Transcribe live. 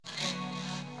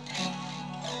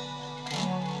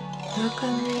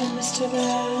Welcome to Mr.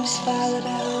 Bear's Violet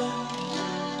Hour,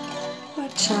 where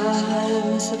time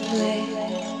is a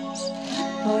place,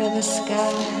 where the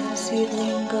sky is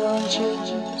evening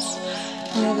gorgeous,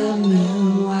 where the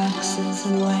moon waxes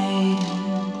and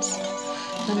wanes,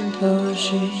 and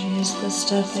poetry is the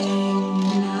stuffing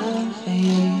in our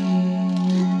veins,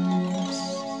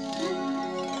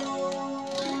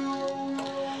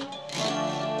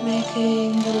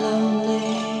 making the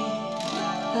lonely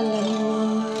a little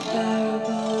more bearable.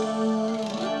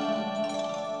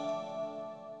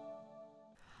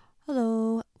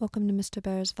 Hello, welcome to Mr.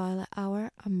 Bear's Violet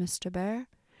Hour. I'm Mr. Bear.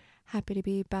 Happy to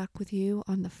be back with you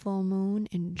on the full moon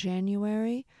in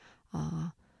January,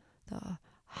 the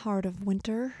heart of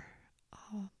winter.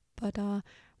 But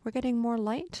we're getting more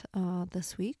light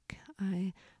this week.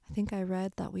 I think I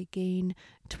read that we gain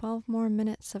 12 more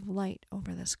minutes of light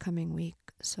over this coming week.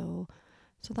 So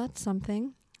that's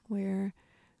something. We're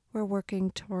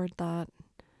working toward that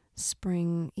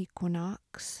spring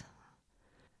equinox.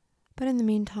 But in the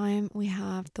meantime, we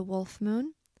have the wolf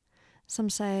moon. Some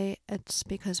say it's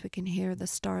because we can hear the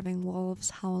starving wolves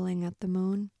howling at the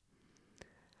moon,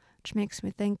 which makes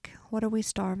me think, what are we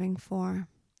starving for?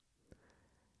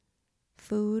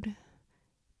 Food,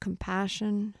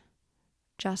 compassion,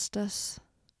 justice,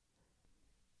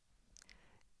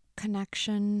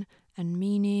 connection and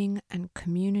meaning and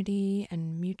community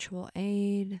and mutual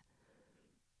aid,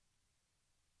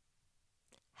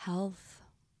 health.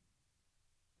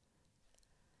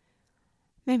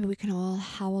 Maybe we can all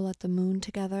howl at the moon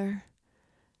together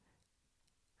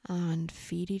and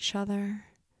feed each other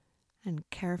and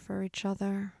care for each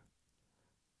other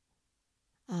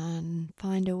and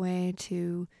find a way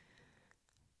to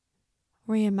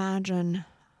reimagine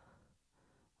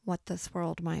what this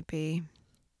world might be,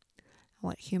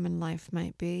 what human life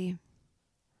might be.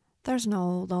 There's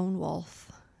no lone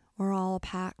wolf. We're all a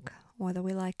pack, whether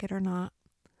we like it or not.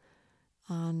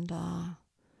 And a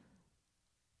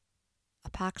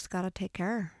pack's got to take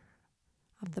care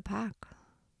of the pack.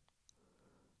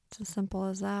 It's as simple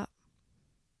as that.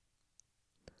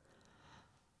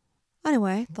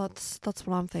 Anyway, that's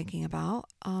what I'm thinking about,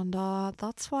 and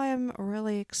that's why I'm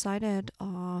really excited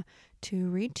to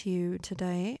read to you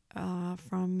today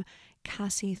from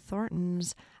Cassie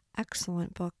Thornton's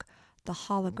excellent book, The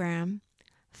Hologram: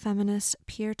 Feminist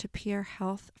Peer-to-Peer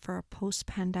Health for a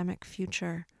Post-Pandemic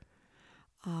Future.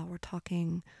 We're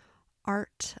talking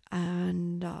art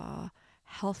and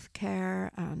healthcare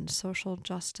and social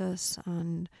justice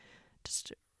and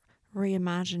just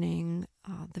reimagining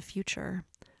the future.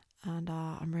 And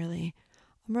I'm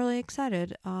really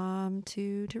excited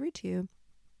to read to you.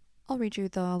 I'll read you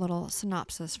the little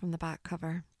synopsis from the back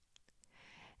cover.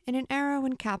 In an era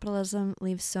when capitalism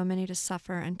leaves so many to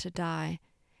suffer and to die,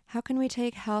 how can we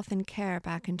take health and care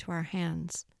back into our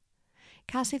hands?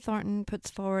 Cassie Thornton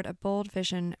puts forward a bold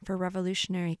vision for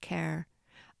revolutionary care,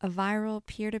 a viral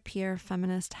peer-to-peer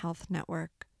feminist health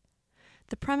network.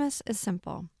 The premise is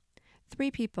simple. 3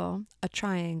 people, a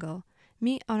triangle,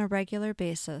 meet on a regular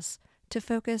basis to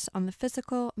focus on the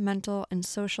physical, mental, and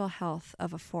social health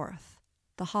of a 4th,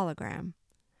 the hologram.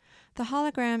 The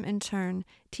hologram, in turn,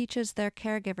 teaches their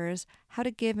caregivers how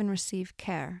to give and receive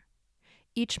care.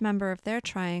 Each member of their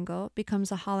triangle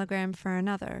becomes a hologram for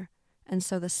another, and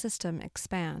so the system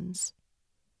expands.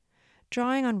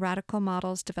 Drawing on radical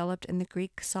models developed in the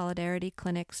Greek Solidarity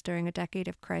clinics during a decade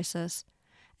of crisis,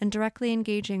 and directly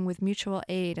engaging with mutual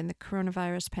aid in the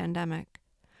coronavirus pandemic,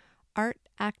 art,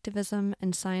 activism,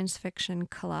 and science fiction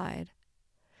collide.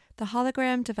 The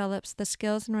hologram develops the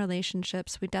skills and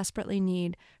relationships we desperately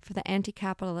need for the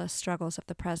anti-capitalist struggles of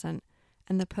the present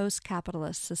and the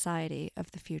post-capitalist society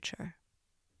of the future.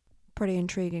 Pretty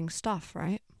intriguing stuff,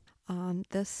 right?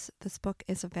 This book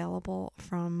is available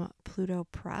from Pluto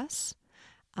Press,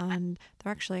 and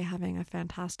they're actually having a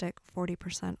fantastic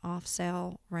 40% off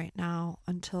sale right now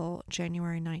until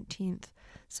January 19th.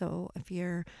 So if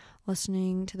you're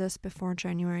listening to this before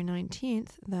January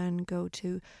 19th, then go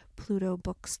to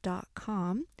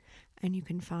plutobooks.com and you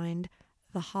can find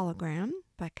The Hologram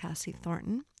by Cassie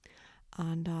Thornton.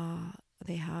 And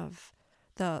they have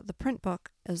the print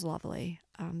book is lovely,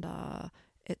 and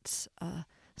it's a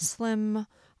slim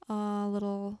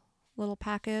little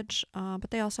package, but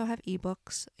they also have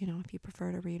ebooks, if you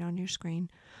prefer to read on your screen.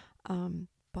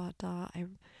 But I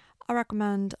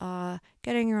recommend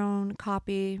getting your own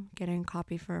copy, getting a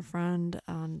copy for a friend,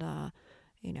 and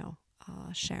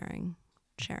sharing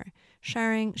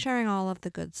all of the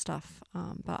good stuff.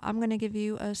 But I'm going to give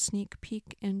you a sneak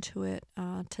peek into it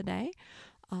today.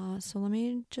 So let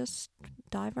me just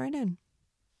dive right in.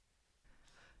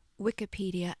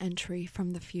 Wikipedia entry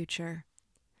from the future.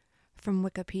 From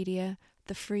Wikipedia,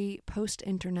 the free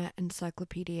post-internet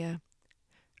encyclopedia,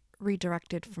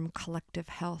 redirected from Collective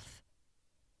Health.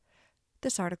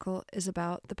 This article is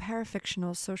about the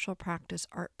parafictional social practice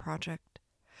art project.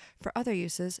 For other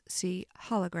uses, see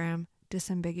hologram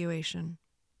disambiguation.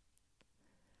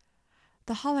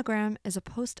 The hologram is a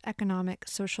post-economic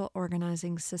social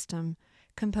organizing system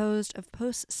composed of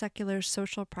post-secular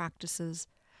social practices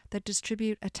that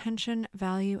distribute attention,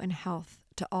 value, and health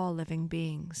to all living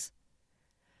beings.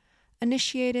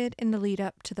 Initiated in the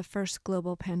lead-up to the first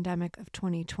global pandemic of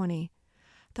 2020,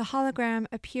 the hologram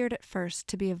appeared at first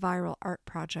to be a viral art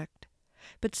project,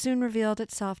 but soon revealed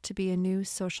itself to be a new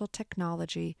social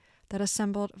technology that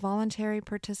assembled voluntary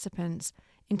participants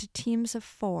into teams of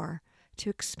 4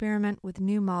 to experiment with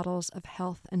new models of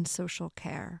health and social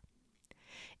care.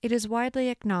 It is widely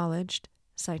acknowledged,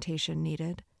 citation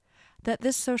needed, that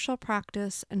this social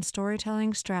practice and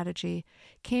storytelling strategy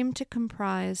came to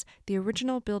comprise the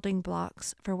original building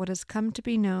blocks for what has come to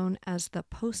be known as the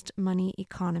post-money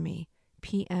economy,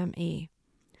 PME,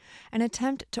 an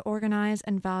attempt to organize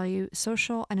and value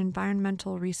social and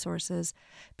environmental resources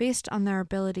based on their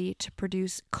ability to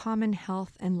produce common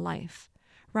health and life,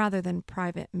 rather than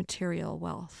private material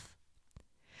wealth.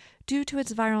 Due to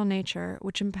its viral nature,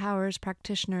 which empowers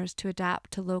practitioners to adapt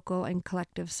to local and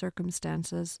collective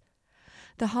circumstances,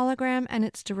 the hologram and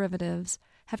its derivatives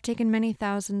have taken many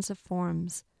thousands of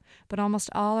forms, but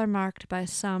almost all are marked by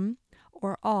some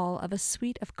or all of a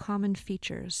suite of common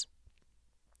features.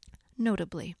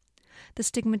 Notably, the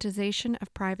stigmatization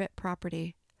of private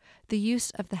property, the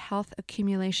use of the Health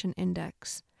Accumulation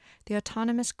Index, the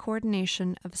autonomous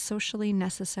coordination of socially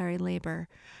necessary labor,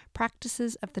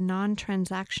 practices of the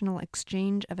non-transactional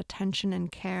exchange of attention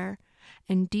and care,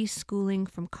 and deschooling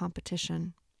from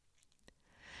competition.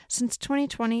 Since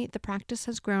 2020, the practice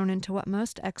has grown into what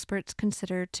most experts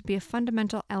consider to be a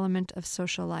fundamental element of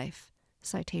social life,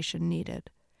 citation needed,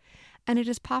 and it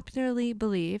is popularly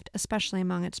believed, especially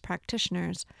among its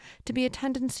practitioners, to be a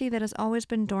tendency that has always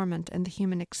been dormant in the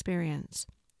human experience.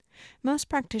 Most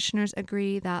practitioners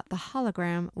agree that the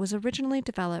hologram was originally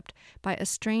developed by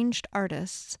estranged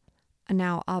artists, a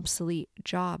now obsolete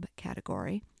job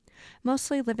category,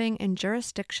 mostly living in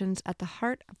jurisdictions at the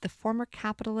heart of the former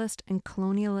capitalist and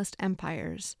colonialist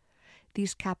empires,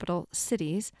 these capital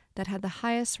cities that had the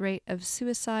highest rate of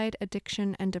suicide,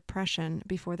 addiction, and depression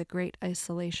before the Great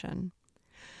Isolation.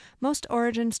 Most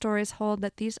origin stories hold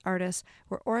that these artists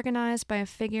were organized by a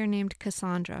figure named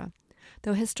Cassandra,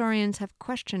 though historians have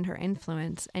questioned her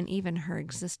influence and even her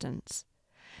existence.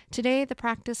 Today, the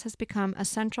practice has become a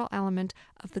central element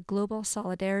of the Global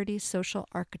Solidarity Social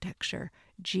Architecture,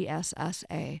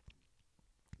 GSSA.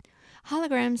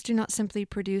 Holograms do not simply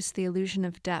produce the illusion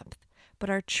of depth, but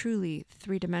are truly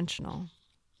three-dimensional.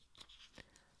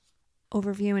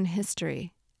 Overview and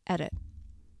history. Edit.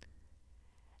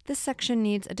 This section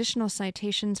needs additional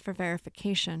citations for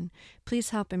verification. Please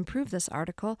help improve this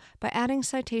article by adding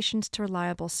citations to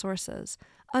reliable sources.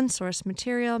 Unsourced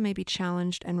material may be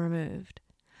challenged and removed.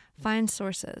 Find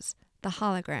sources: The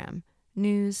Hologram,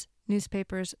 News,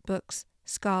 Newspapers, Books,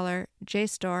 Scholar,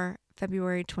 JSTOR,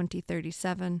 February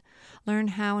 2037. Learn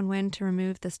how and when to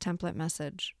remove this template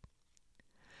message.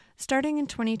 Starting in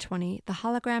 2020, the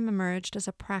hologram emerged as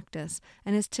a practice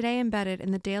and is today embedded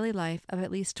in the daily life of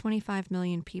at least 25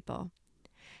 million people.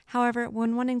 However,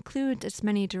 when one includes its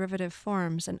many derivative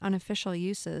forms and unofficial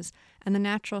uses and the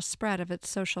natural spread of its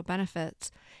social benefits,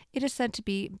 it is said to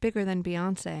be bigger than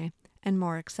Beyoncé and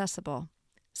more accessible.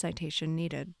 Citation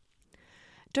needed.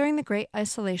 During the Great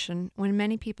Isolation, when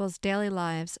many people's daily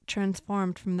lives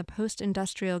transformed from the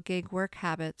post-industrial gig work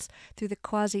habits through the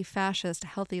quasi-fascist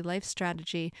healthy life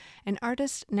strategy, an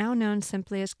artist now known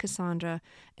simply as Cassandra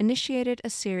initiated a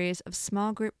series of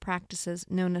small group practices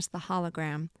known as the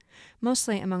hologram,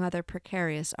 mostly among other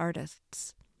precarious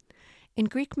artists. In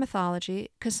Greek mythology,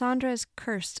 Cassandra is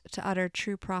cursed to utter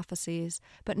true prophecies,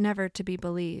 but never to be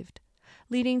believed,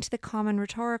 leading to the common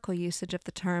rhetorical usage of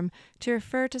the term to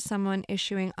refer to someone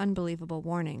issuing unbelievable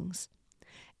warnings.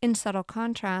 In subtle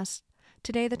contrast,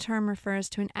 today the term refers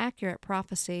to an accurate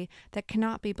prophecy that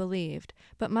cannot be believed,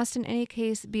 but must in any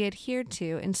case be adhered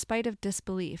to in spite of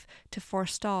disbelief to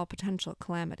forestall potential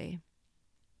calamity.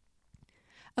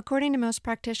 According to most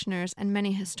practitioners and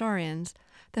many historians,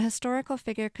 the historical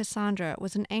figure Cassandra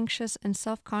was an anxious and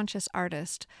self-conscious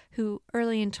artist who,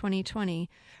 early in 2020,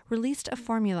 released a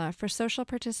formula for social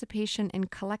participation in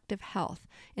collective health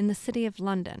in the city of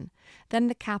London, then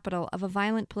the capital of a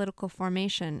violent political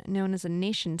formation known as a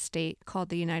nation-state called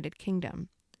the United Kingdom.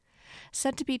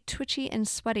 said to be twitchy and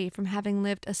sweaty from having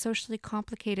lived a socially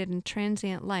complicated and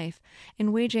transient life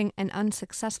and waging an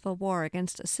unsuccessful war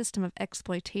against a system of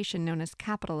exploitation known as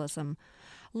capitalism,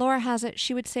 Laura has it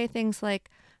she would say things like,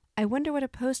 "I wonder what a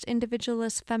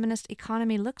post-individualist feminist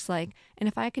economy looks like and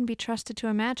if I can be trusted to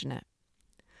imagine it."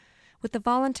 With the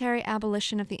voluntary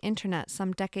abolition of the internet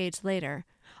some decades later,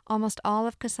 almost all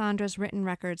of Cassandra's written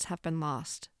records have been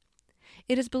lost.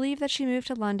 It is believed that she moved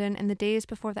to London in the days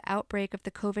before the outbreak of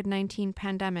the COVID-19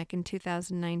 pandemic in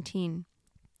 2019.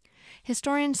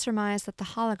 Historians surmise that the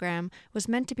hologram was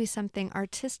meant to be something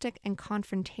artistic and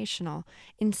confrontational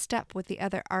in step with the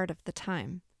other art of the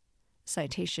time.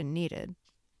 Citation needed.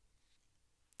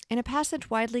 In a passage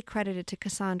widely credited to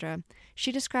Cassandra,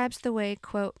 she describes the way,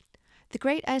 quote, "The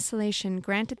Great Isolation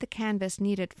granted the canvas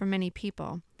needed for many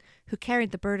people, who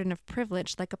carried the burden of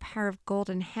privilege like a pair of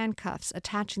golden handcuffs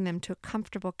attaching them to a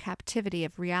comfortable captivity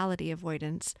of reality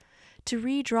avoidance, to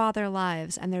redraw their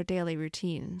lives and their daily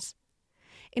routines.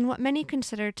 In what many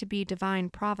consider to be divine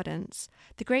providence,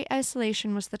 the Great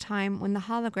Isolation was the time when the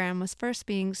hologram was first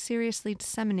being seriously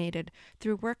disseminated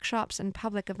through workshops and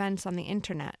public events on the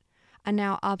internet, a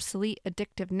now obsolete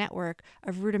addictive network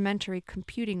of rudimentary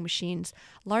computing machines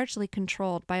largely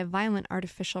controlled by a violent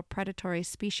artificial predatory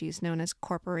species known as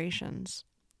corporations."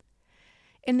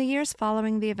 In the years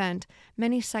following the event,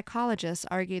 many psychologists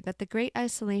argued that the Great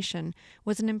Isolation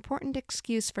was an important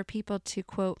excuse for people to,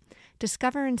 quote,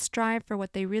 "discover and strive for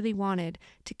what they really wanted,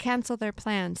 to cancel their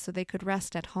plans so they could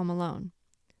rest at home alone."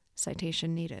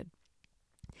 Citation needed.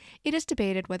 It is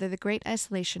debated whether the Great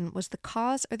Isolation was the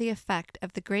cause or the effect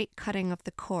of the great cutting of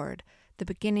the cord, the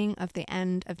beginning of the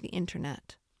end of the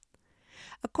Internet.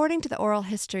 According to the oral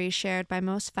history shared by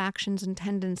most factions and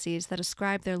tendencies that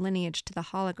ascribe their lineage to the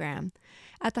hologram,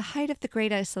 at the height of the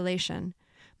Great Isolation,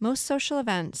 most social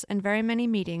events and very many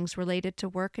meetings related to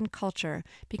work and culture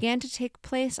began to take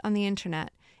place on the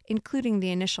Internet, including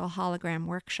the initial hologram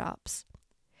workshops.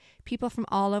 People from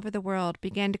all over the world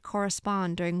began to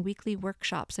correspond during weekly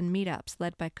workshops and meetups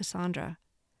led by Cassandra.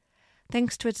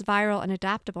 Thanks to its viral and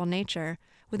adaptable nature,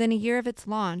 within a year of its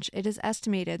launch, it is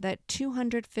estimated that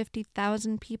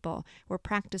 250,000 people were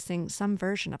practicing some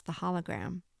version of the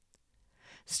hologram.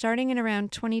 Starting in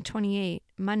around 2028,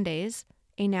 Mondays,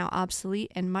 a now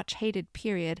obsolete and much hated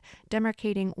period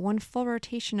demarcating one full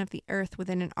rotation of the Earth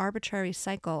within an arbitrary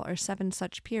cycle or 7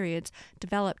 such periods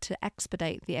developed to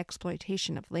expedite the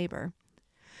exploitation of labor,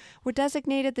 were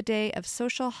designated the day of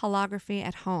social holography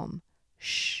at home,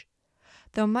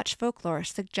 though much folklore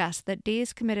suggests that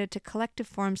days committed to collective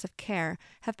forms of care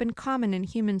have been common in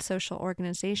human social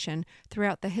organization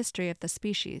throughout the history of the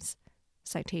species.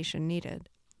 Citation needed.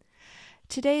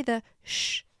 Today, the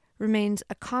remains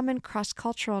a common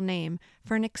cross-cultural name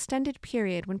for an extended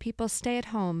period when people stay at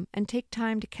home and take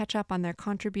time to catch up on their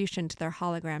contribution to their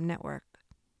hologram network.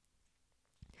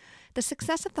 The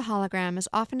success of the hologram is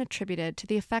often attributed to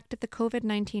the effect of the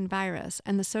COVID-19 virus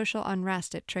and the social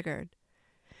unrest it triggered.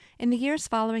 In the years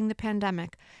following the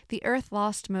pandemic, the Earth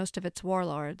lost most of its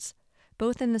warlords,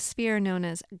 both in the sphere known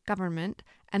as government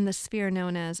and the sphere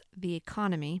known as the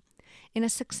economy, in a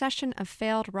succession of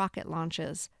failed rocket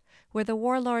launches, where the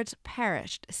warlords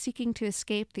perished seeking to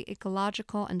escape the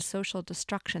ecological and social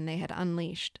destruction they had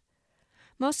unleashed.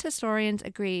 Most historians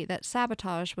agree that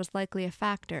sabotage was likely a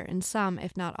factor in some,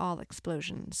 if not all,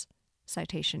 explosions.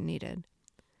 Citation needed.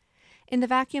 In the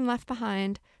vacuum left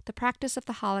behind, the practice of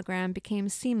the hologram became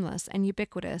seamless and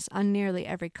ubiquitous on nearly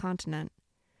every continent.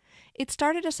 It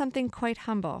started as something quite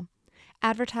humble,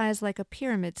 advertised like a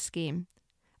pyramid scheme,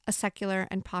 a secular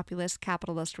and populist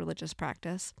capitalist religious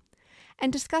practice,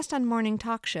 and discussed on morning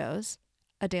talk shows,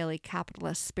 a daily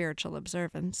capitalist spiritual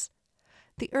observance.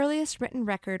 The earliest written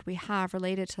record we have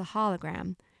related to the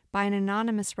hologram, by an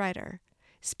anonymous writer,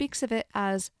 speaks of it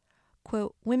as,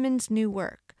 quote, "women's new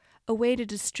work, a way to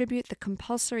distribute the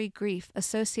compulsory grief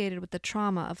associated with the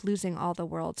trauma of losing all the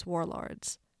world's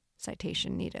warlords."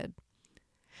 Citation needed.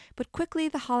 But quickly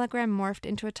the hologram morphed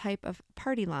into a type of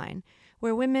party line,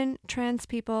 where women, trans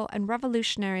people, and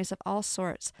revolutionaries of all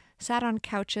sorts sat on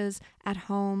couches, at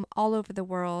home, all over the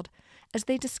world, as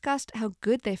they discussed how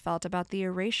good they felt about the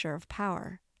erasure of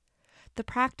power. The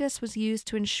practice was used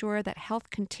to ensure that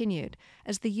health continued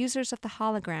as the users of the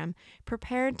hologram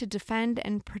prepared to defend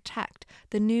and protect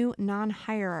the new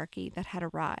non-hierarchy that had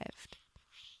arrived.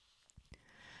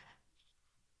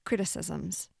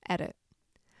 Criticisms. Edit.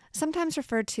 Sometimes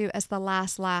referred to as the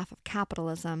last laugh of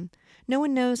capitalism, no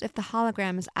one knows if the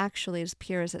hologram is actually as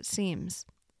pure as it seems.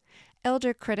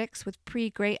 Elder critics with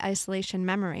pre-Great Isolation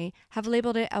memory have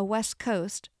labeled it a West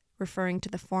Coast, referring to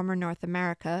the former North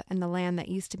America and the land that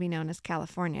used to be known as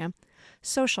California,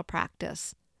 social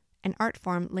practice, an art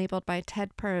form labeled by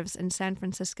Ted Purves in San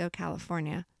Francisco,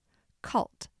 California.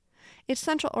 Cult. Its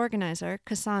central organizer,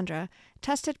 Cassandra,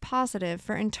 tested positive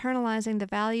for internalizing the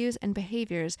values and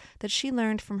behaviors that she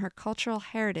learned from her cultural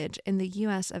heritage in the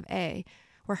US of A,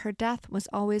 where her death was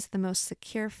always the most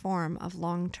secure form of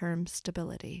long-term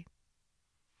stability.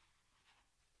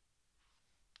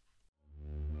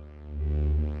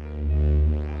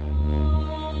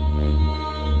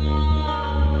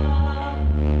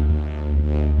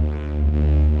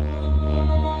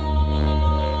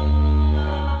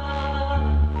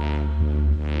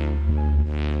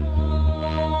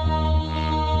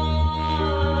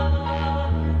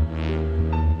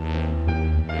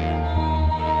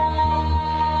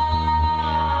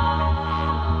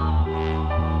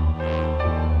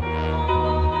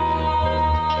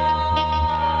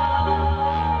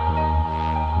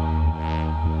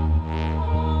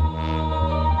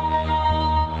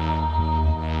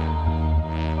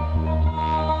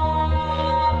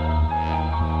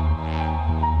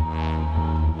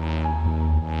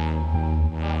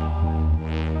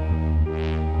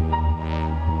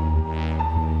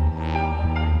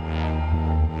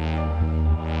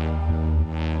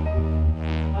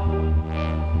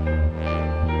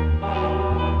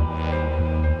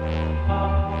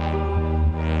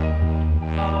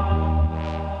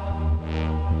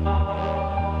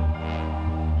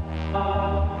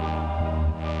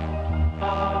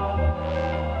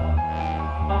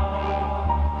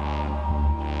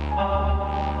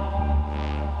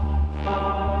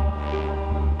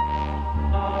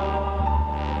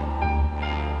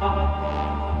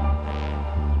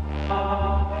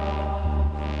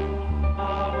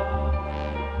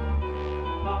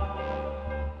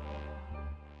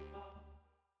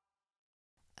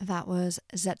 That was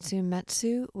Zetsu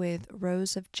Metsu with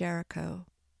Rose of Jericho.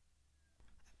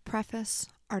 Preface,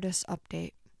 Artist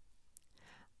Update.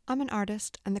 I'm an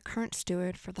artist and the current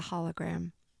steward for the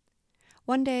hologram.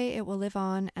 One day it will live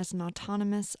on as an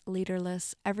autonomous,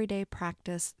 leaderless, everyday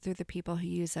practice through the people who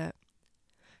use it.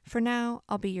 For now,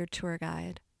 I'll be your tour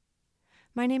guide.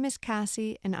 My name is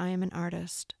Cassie and I am an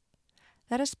artist.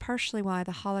 That is partially why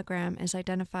the hologram is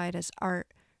identified as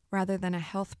art rather than a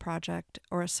health project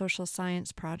or a social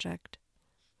science project.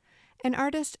 An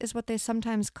artist is what they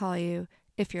sometimes call you,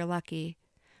 if you're lucky,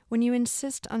 when you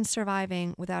insist on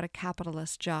surviving without a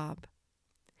capitalist job.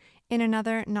 In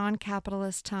another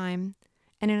non-capitalist time,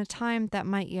 and in a time that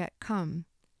might yet come,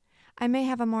 I may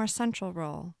have a more central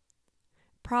role.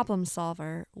 Problem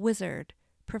solver, wizard,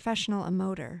 professional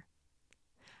emoter.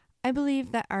 I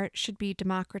believe that art should be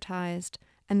democratized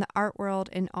and the art world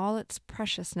in all its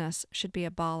preciousness should be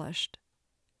abolished.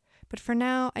 But for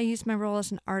now, I use my role as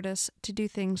an artist to do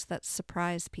things that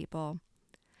surprise people.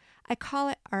 I call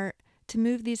it art to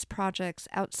move these projects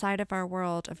outside of our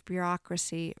world of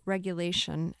bureaucracy,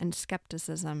 regulation, and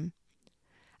skepticism.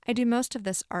 I do most of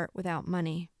this art without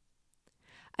money.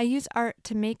 I use art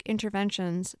to make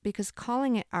interventions because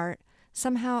calling it art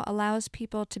somehow allows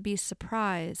people to be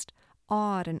surprised,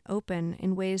 awed, and open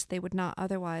in ways they would not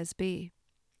otherwise be.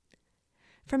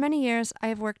 For many years, I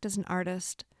have worked as an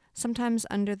artist, sometimes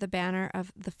under the banner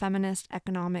of the Feminist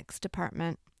Economics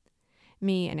Department,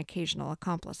 me and occasional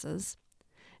accomplices,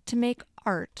 to make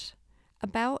art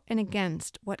about and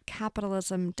against what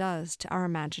capitalism does to our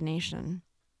imagination.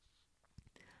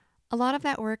 A lot of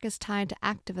that work is tied to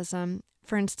activism,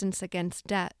 for instance against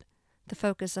debt, the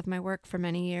focus of my work for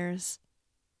many years.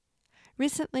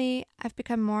 Recently, I've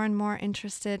become more and more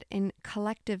interested in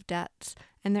collective debts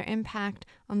and their impact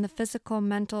on the physical,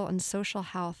 mental, and social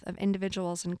health of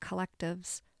individuals and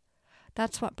collectives.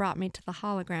 That's what brought me to the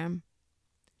hologram.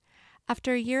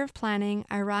 After a year of planning,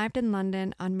 I arrived in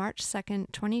London on March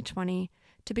 2nd, 2020,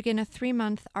 to begin a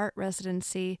 3-month art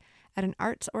residency at an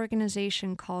arts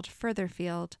organization called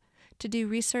Furtherfield to do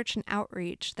research and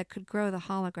outreach that could grow the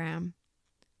hologram.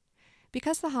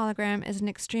 Because the hologram is an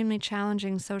extremely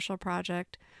challenging social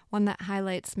project, one that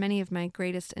highlights many of my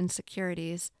greatest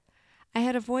insecurities, I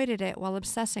had avoided it while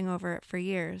obsessing over it for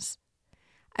years.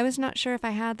 I was not sure if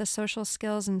I had the social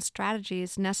skills and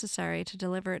strategies necessary to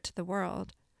deliver it to the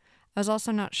world. I was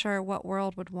also not sure what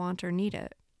world would want or need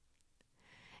it.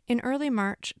 In early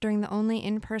March, during the only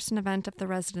in-person event of the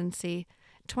residency,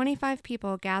 25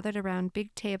 people gathered around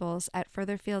big tables at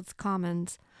Furtherfield's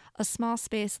Commons, a small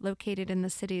space located in the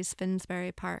city's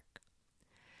Finsbury Park.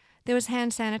 There was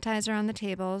hand sanitizer on the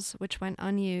tables, which went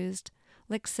unused,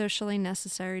 like socially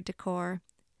necessary decor,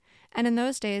 and in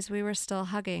those days we were still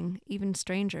hugging, even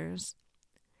strangers.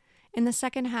 In the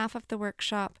second half of the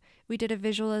workshop, we did a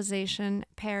visualization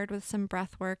paired with some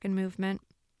breath work and movement.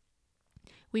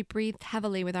 We breathed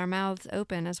heavily with our mouths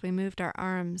open as we moved our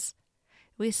arms.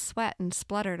 we sweat and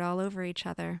spluttered all over each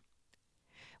other.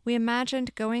 We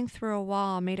imagined going through a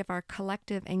wall made of our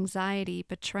collective anxiety,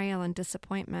 betrayal, and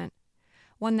disappointment,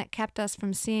 one that kept us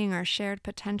from seeing our shared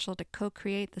potential to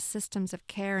co-create the systems of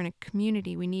care in a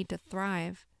community we need to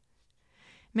thrive.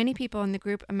 Many people in the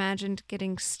group imagined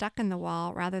getting stuck in the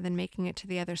wall rather than making it to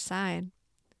the other side.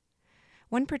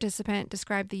 One participant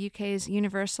described the UK's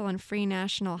Universal and Free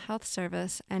National Health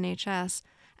Service, NHS,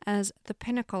 as the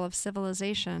pinnacle of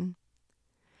civilization.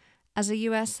 As a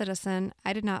U.S. citizen,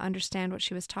 I did not understand what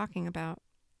she was talking about.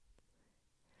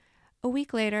 A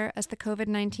week later, as the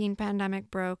COVID-19 pandemic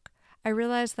broke, I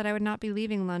realized that I would not be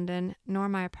leaving London, nor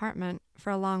my apartment, for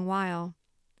a long while.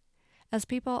 As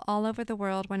people all over the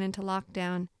world went into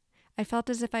lockdown, I felt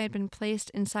as if I had been placed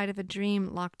inside of a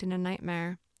dream locked in a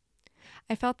nightmare.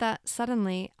 I felt that,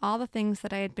 suddenly, all the things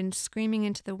that I had been screaming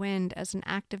into the wind as an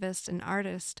activist and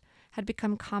artist had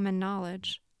become common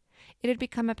knowledge. It had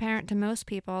become apparent to most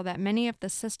people that many of the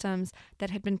systems that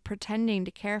had been pretending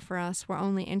to care for us were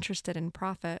only interested in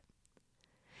profit.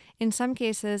 In some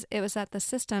cases, it was that the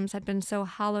systems had been so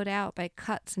hollowed out by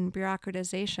cuts and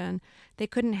bureaucratization, they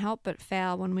couldn't help but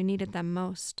fail when we needed them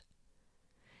most.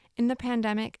 In the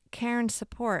pandemic, care and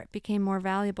support became more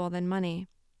valuable than money.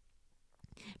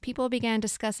 People began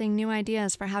discussing new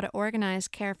ideas for how to organize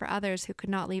care for others who could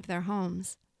not leave their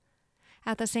homes.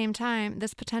 At the same time,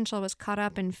 this potential was caught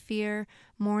up in fear,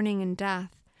 mourning, and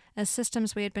death, as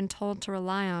systems we had been told to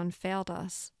rely on failed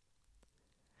us.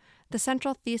 The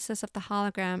central thesis of the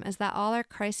hologram is that all our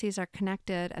crises are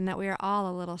connected and that we are all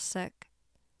a little sick.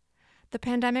 The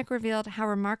pandemic revealed how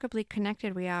remarkably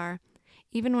connected we are,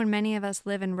 even when many of us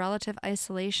live in relative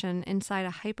isolation inside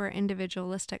a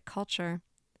hyper-individualistic culture.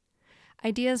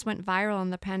 Ideas went viral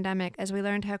in the pandemic as we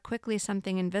learned how quickly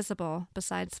something invisible,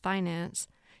 besides finance,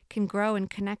 can grow and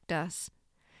connect us,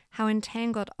 how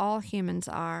entangled all humans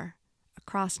are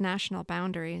across national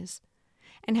boundaries,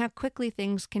 and how quickly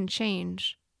things can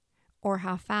change, or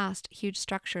how fast huge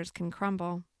structures can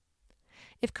crumble.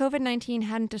 If COVID-19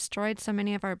 hadn't destroyed so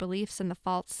many of our beliefs in the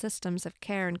false systems of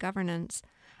care and governance,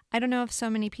 I don't know if so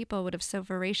many people would have so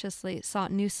voraciously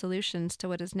sought new solutions to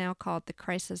what is now called the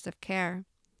crisis of care.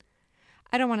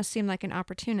 I don't want to seem like an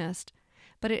opportunist,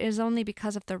 but it is only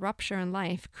because of the rupture in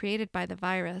life created by the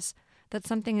virus that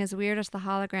something as weird as the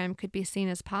hologram could be seen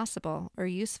as possible or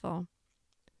useful.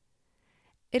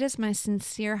 It is my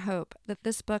sincere hope that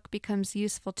this book becomes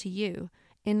useful to you,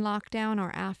 in lockdown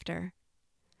or after.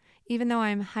 Even though I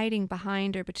am hiding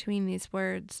behind or between these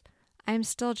words, I am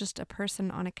still just a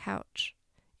person on a couch.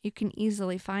 You can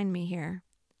easily find me here.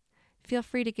 Feel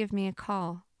free to give me a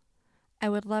call. I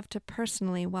would love to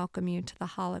personally welcome you to the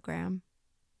hologram.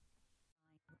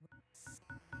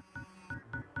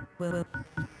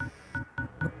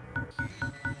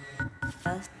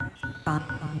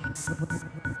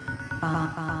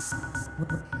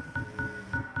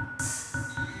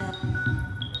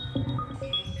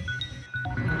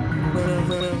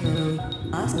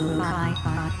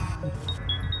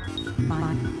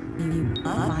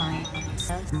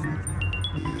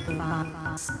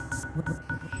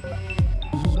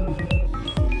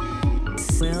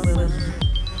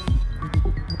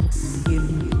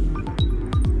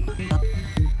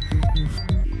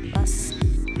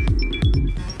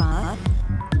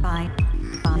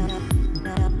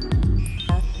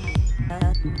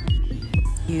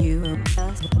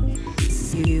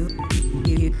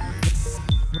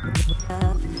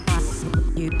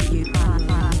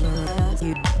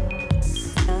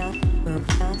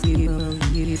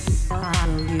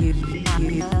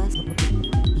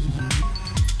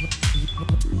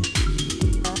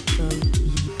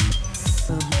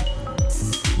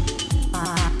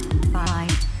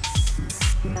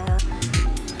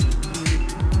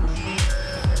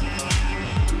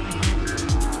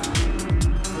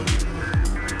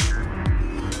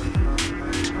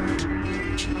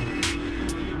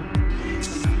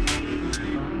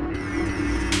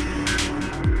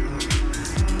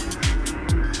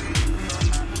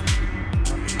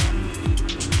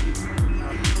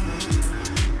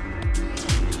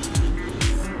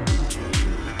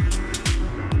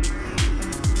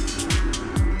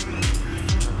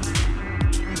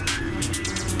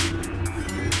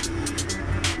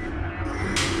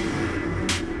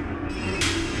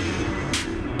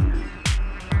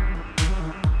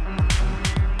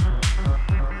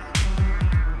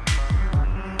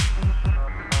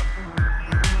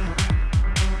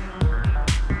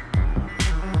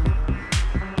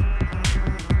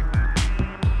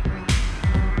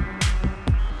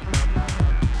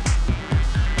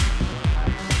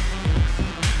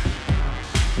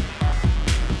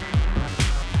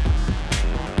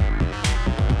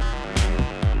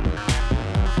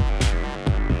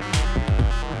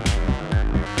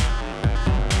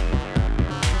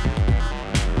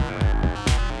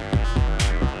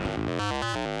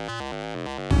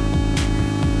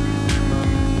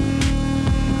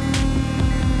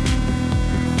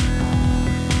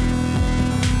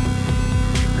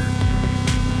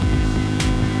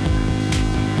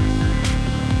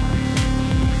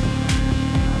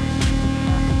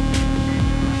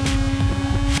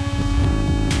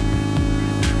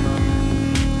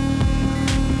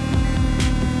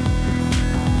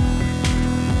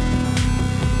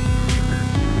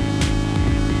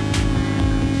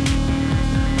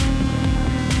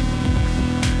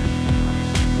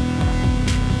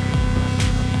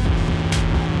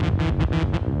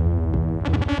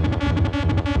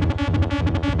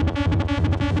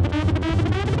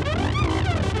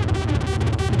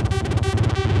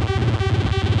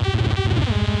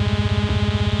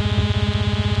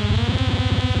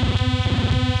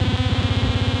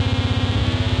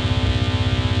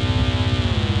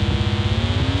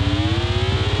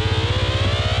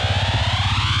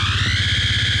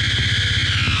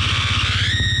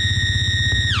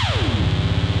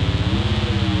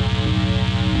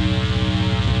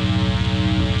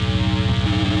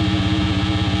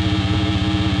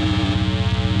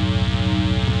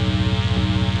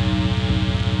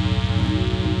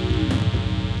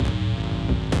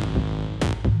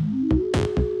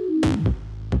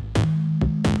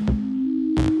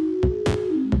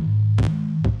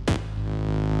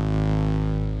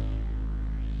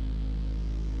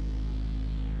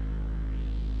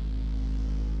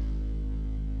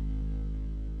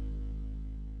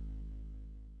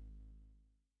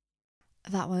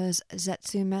 That was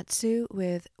Zetsu Metsu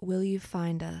with Will You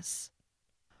Find Us?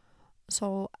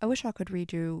 So I wish I could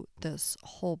read you this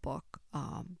whole book,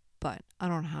 but I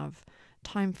don't have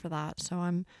time for that. So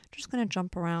I'm just going to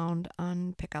jump around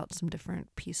and pick out some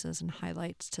different pieces and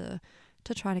highlights to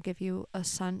try to give you a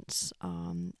sense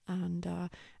and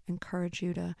encourage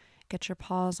you to get your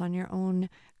paws on your own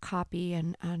copy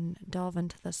and delve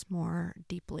into this more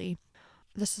deeply.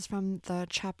 This is from the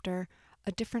chapter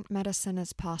A Different Medicine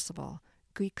is Possible,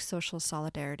 Greek Social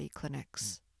Solidarity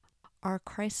Clinics. Our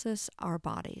Crisis, Our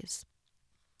Bodies.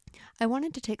 I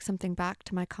wanted to take something back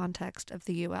to my context of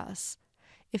the U.S.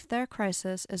 If their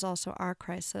crisis is also our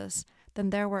crisis, then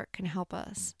their work can help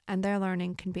us, and their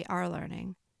learning can be our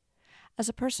learning. As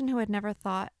a person who had never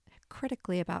thought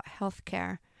critically about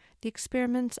healthcare, the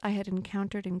experiments I had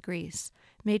encountered in Greece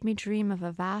made me dream of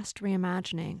a vast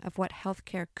reimagining of what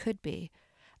healthcare could be,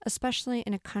 especially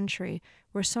in a country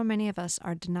where so many of us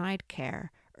are denied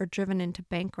care or driven into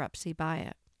bankruptcy by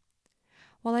it.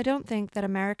 While I don't think that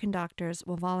American doctors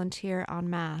will volunteer en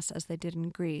masse as they did in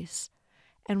Greece,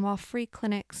 and while free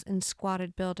clinics in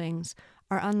squatted buildings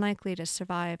are unlikely to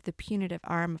survive the punitive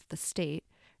arm of the state,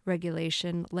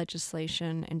 regulation,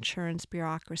 legislation, insurance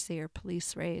bureaucracy, or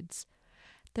police raids,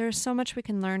 there is so much we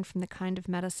can learn from the kind of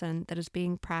medicine that is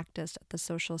being practiced at the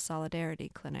Social Solidarity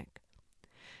Clinic.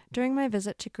 During my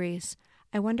visit to Greece,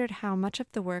 I wondered how much of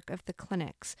the work of the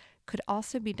clinics could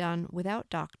also be done without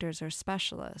doctors or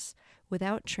specialists,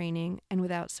 without training, and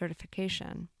without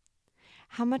certification.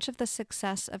 How much of the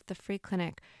success of the free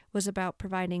clinic was about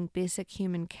providing basic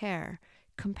human care,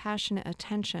 compassionate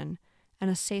attention,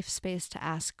 and a safe space to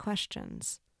ask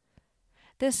questions.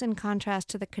 This in contrast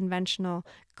to the conventional,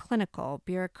 clinical,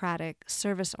 bureaucratic,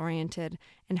 service-oriented,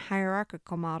 and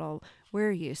hierarchical model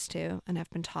we're used to and have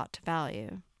been taught to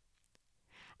value.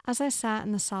 As I sat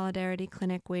in the Solidarity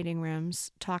Clinic waiting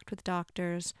rooms, talked with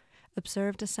doctors,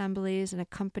 observed assemblies, and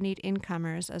accompanied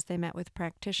incomers as they met with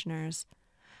practitioners,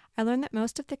 I learned that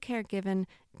most of the care given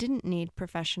didn't need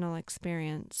professional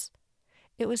experience.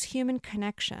 It was human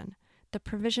connection, the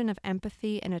provision of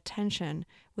empathy and attention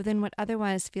within what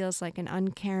otherwise feels like an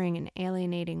uncaring and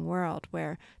alienating world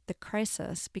where the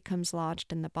crisis becomes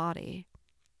lodged in the body.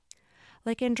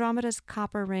 Like Andromeda's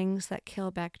copper rings that kill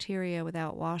bacteria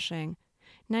without washing,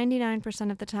 99%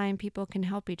 of the time people can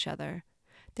help each other.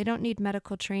 They don't need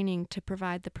medical training to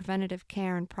provide the preventative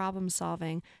care and problem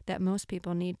solving that most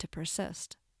people need to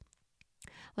persist.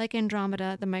 Like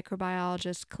Andromeda, the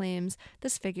microbiologist claims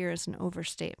this figure is an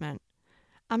overstatement.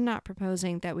 I'm not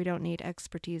proposing that we don't need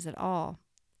expertise at all.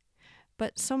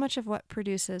 But so much of what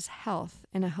produces health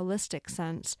in a holistic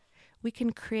sense, we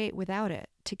can create without it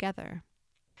together.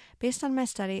 Based on my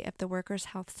study of the Workers'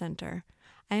 Health Center,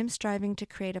 I am striving to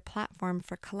create a platform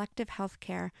for collective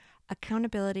healthcare,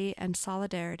 accountability, and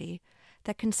solidarity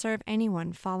that can serve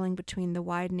anyone falling between the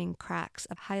widening cracks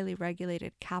of highly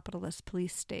regulated capitalist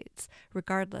police states,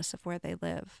 regardless of where they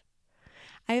live.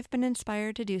 I have been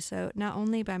inspired to do so not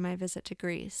only by my visit to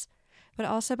Greece, but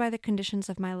also by the conditions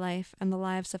of my life and the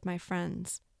lives of my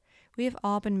friends. We have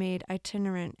all been made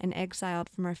itinerant and exiled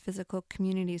from our physical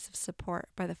communities of support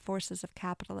by the forces of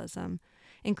capitalism,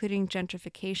 including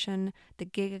gentrification, the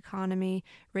gig economy,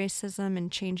 racism,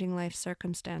 and changing life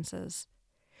circumstances.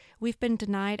 We've been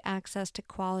denied access to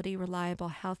quality, reliable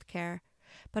health care,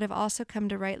 but have also come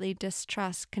to rightly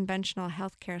distrust conventional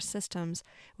healthcare systems,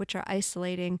 which are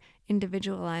isolating,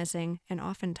 individualizing, and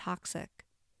often toxic.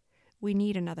 We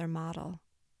need another model.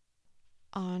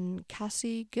 And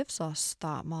Cassie gives us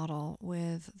that model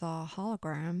with the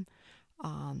hologram.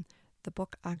 The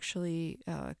book actually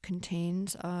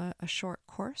contains a short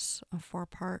course, a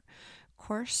 4-part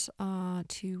course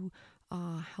to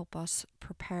help us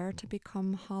prepare to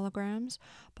become holograms.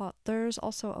 But there's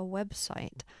also a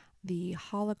website, the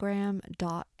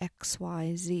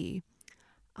hologram.xyz,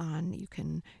 and you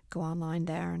can go online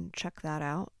there and check that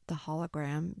out, the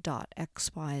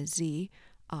hologram.xyz,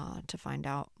 to find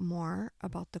out more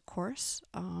about the course.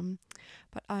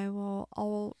 But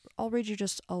I'll read you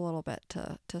just a little bit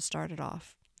to start it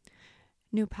off.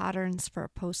 New patterns for a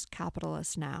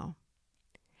post-capitalist now.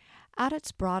 At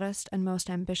its broadest and most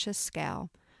ambitious scale,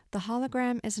 the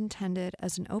hologram is intended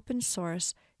as an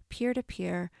open-source,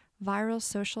 peer-to-peer, viral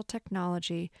social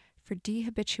technology for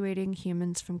dehabituating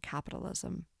humans from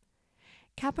capitalism.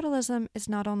 Capitalism is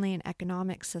not only an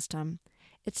economic system,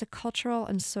 it's a cultural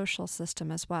and social system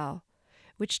as well,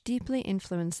 which deeply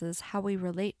influences how we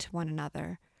relate to one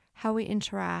another, how we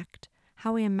interact,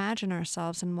 how we imagine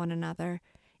ourselves and one another,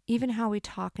 even how we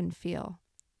talk and feel.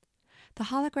 The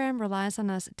hologram relies on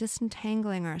us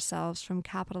disentangling ourselves from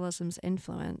capitalism's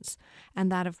influence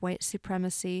and that of white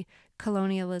supremacy,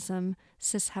 colonialism,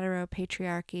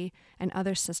 cis-heteropatriarchy, and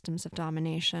other systems of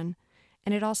domination,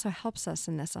 and it also helps us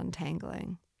in this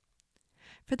untangling.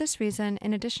 For this reason,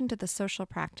 in addition to the social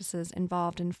practices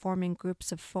involved in forming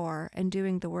groups of four and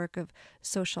doing the work of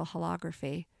social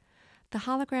holography, the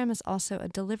hologram is also a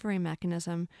delivery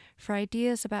mechanism for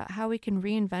ideas about how we can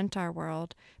reinvent our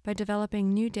world by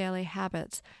developing new daily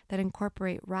habits that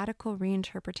incorporate radical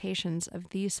reinterpretations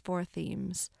of these four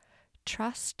themes: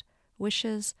 trust,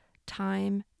 wishes,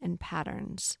 time, and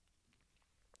patterns.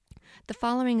 The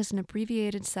following is an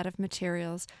abbreviated set of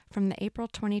materials from the April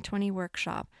 2020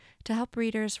 workshop to help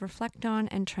readers reflect on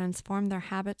and transform their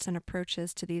habits and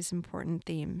approaches to these important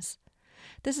themes.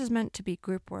 This is meant to be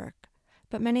group work,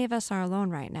 but many of us are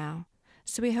alone right now,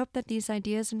 so we hope that these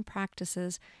ideas and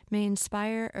practices may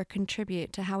inspire or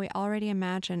contribute to how we already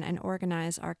imagine and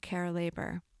organize our care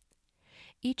labor.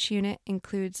 Each unit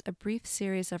includes a brief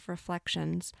series of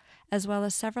reflections, as well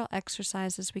as several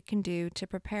exercises we can do to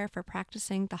prepare for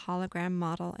practicing the hologram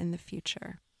model in the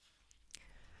future.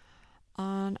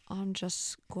 I'm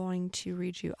just going to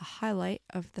read you a highlight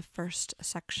of the first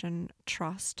section,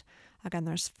 trust. Again,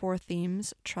 there's four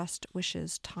themes: trust,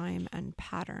 wishes, time, and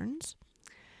patterns.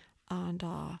 And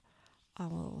I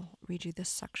will read you this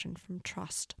section from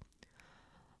trust.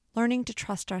 Learning to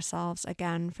trust ourselves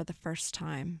again for the first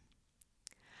time.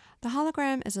 The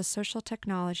hologram is a social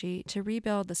technology to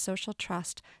rebuild the social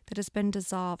trust that has been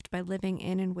dissolved by living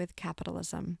in and with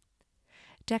capitalism.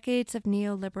 Decades of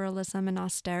neoliberalism and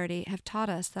austerity have taught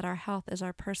us that our health is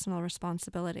our personal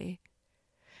responsibility.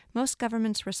 Most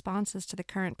governments' responses to the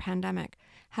current pandemic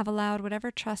have allowed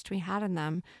whatever trust we had in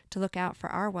them to look out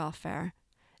for our welfare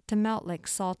to melt like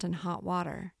salt in hot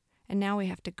water, and now we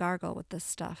have to gargle with this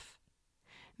stuff.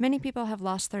 Many people have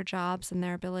lost their jobs and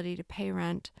their ability to pay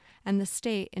rent, and the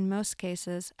state, in most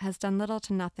cases, has done little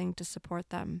to nothing to support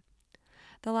them.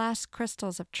 The last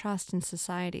crystals of trust in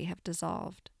society have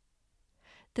dissolved.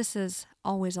 This is,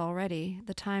 always already,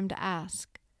 the time to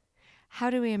ask, how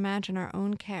do we imagine our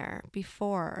own care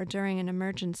before or during an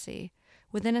emergency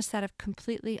within a set of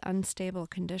completely unstable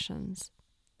conditions?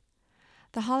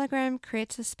 The hologram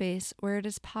creates a space where it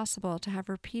is possible to have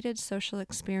repeated social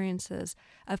experiences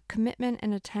of commitment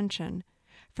and attention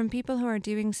from people who are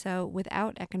doing so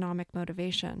without economic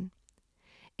motivation.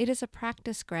 It is a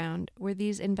practice ground where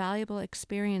these invaluable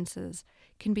experiences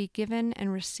can be given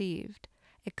and received,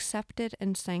 accepted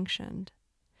and sanctioned.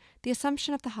 The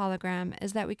assumption of the hologram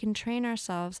is that we can train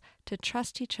ourselves to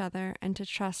trust each other and to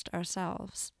trust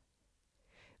ourselves.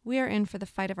 We are in for the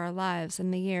fight of our lives in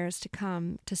the years to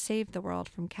come to save the world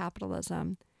from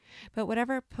capitalism, but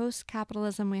whatever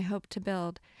post-capitalism we hope to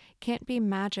build can't be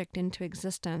magicked into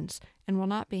existence and will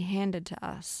not be handed to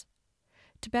us.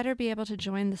 To better be able to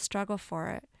join the struggle for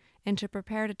it and to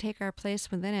prepare to take our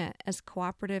place within it as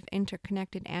cooperative,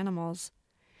 interconnected animals,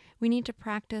 we need to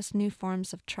practice new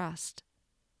forms of trust.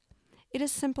 It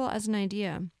is simple as an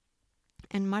idea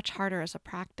and much harder as a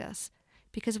practice,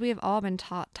 because we have all been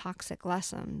taught toxic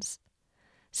lessons.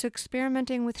 So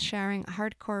experimenting with sharing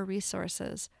hardcore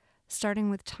resources, starting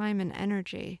with time and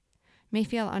energy, may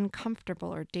feel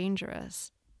uncomfortable or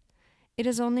dangerous. It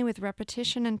is only with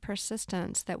repetition and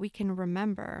persistence that we can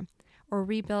remember or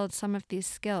rebuild some of these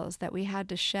skills that we had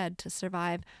to shed to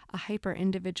survive a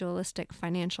hyper-individualistic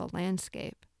financial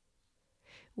landscape.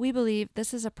 We believe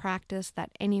this is a practice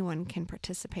that anyone can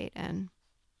participate in.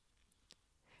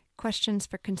 Questions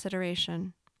for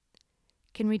consideration.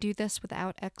 Can we do this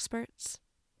without experts?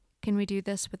 Can we do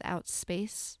this without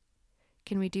space?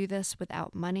 Can we do this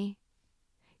without money?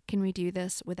 Can we do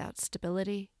this without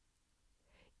stability?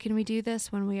 Can we do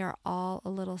this when we are all a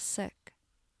little sick?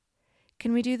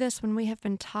 Can we do this when we have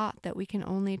been taught that we can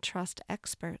only trust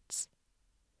experts?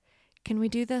 Can we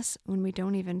do this when we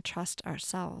don't even trust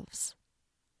ourselves?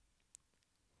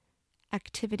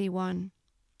 Activity 1.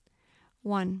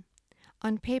 1.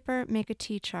 On paper, make a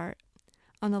T-chart.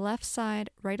 On the left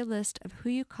side, write a list of who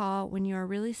you call when you are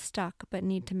really stuck but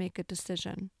need to make a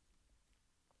decision.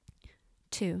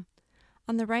 2.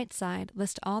 On the right side,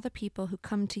 list all the people who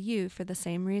come to you for the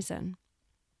same reason.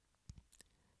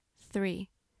 3.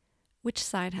 Which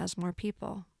side has more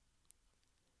people?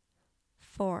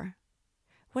 4.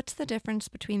 What's the difference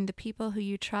between the people who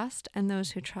you trust and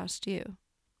those who trust you?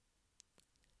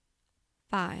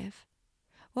 5.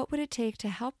 What would it take to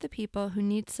help the people who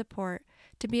need support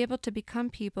to be able to become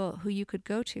people who you could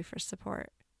go to for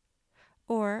support?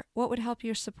 Or what would help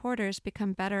your supporters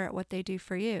become better at what they do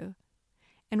for you?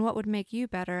 And what would make you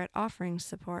better at offering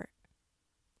support?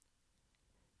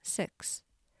 6.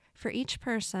 For each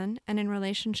person and in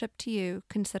relationship to you,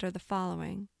 consider the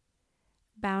following: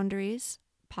 boundaries,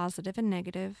 positive and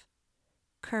negative;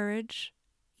 courage,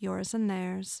 yours and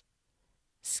theirs;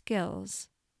 skills,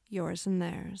 yours and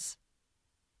theirs.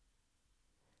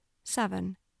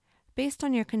 7. Based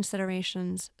on your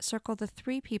considerations, circle the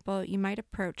 3 people you might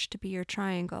approach to be your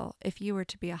triangle if you were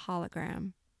to be a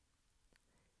hologram.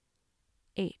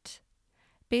 8.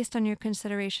 Based on your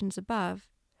considerations above,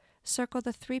 circle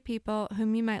the 3 people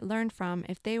whom you might learn from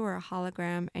if they were a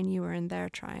hologram and you were in their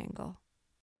triangle.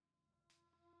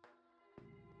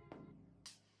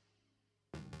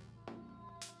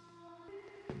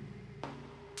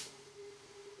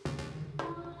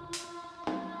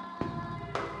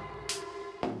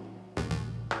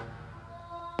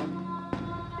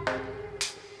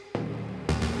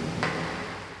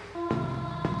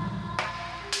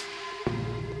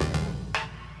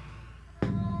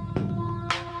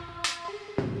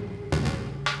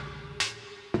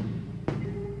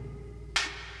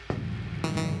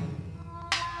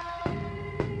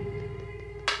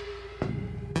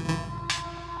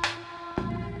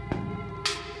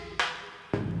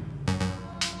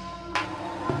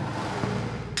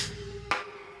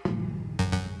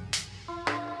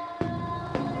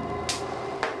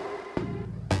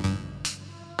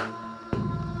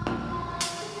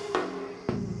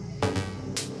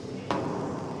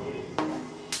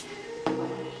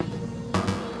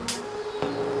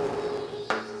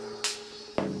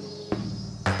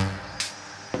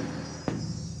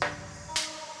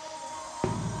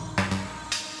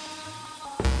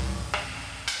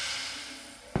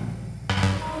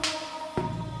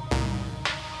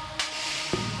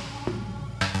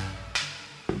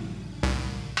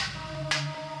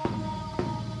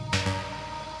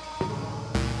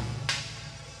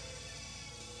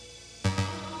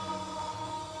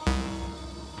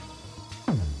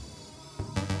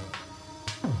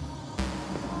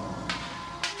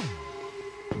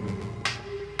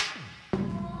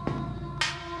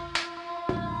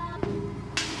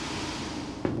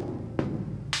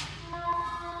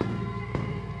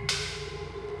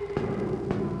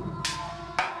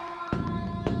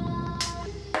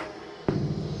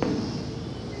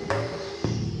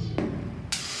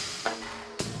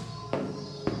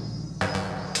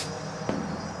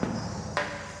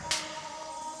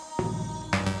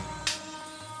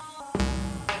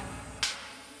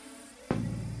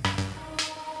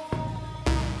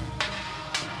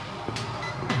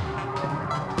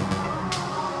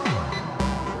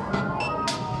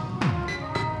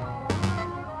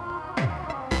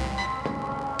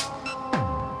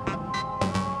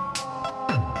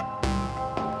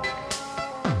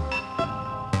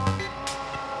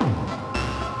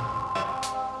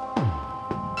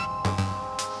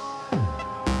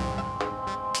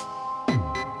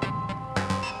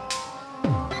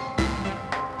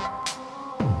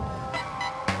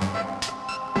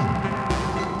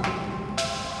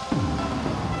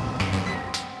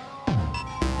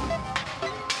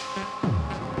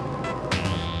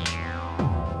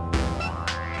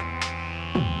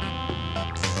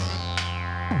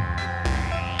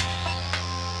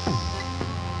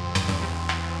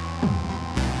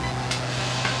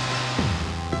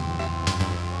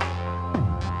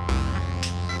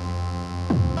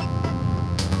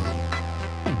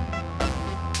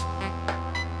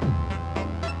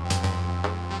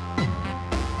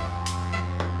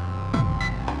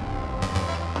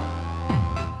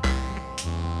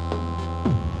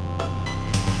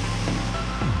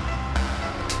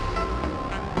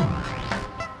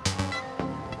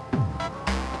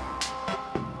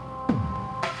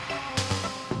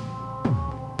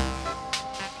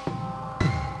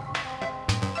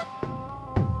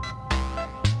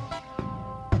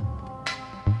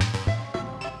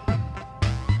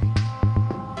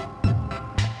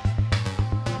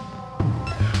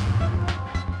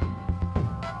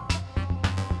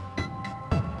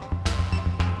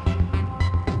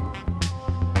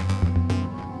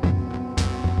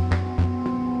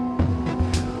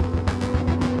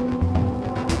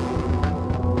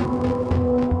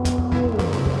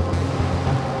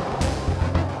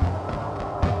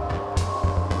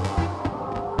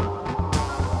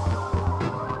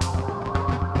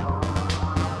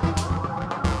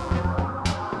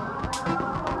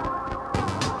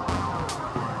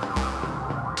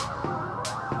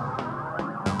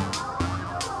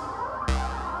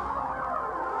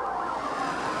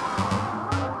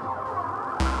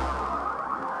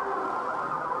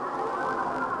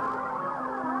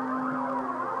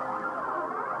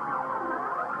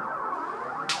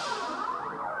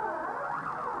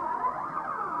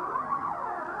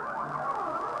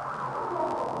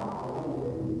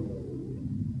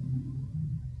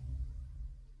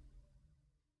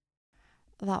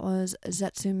 That was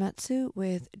Zetsumetsu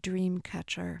with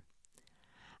Dreamcatcher.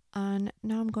 And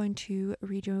now I'm going to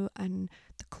read you the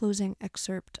closing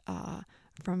excerpt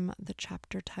from the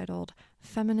chapter titled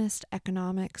Feminist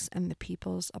Economics and the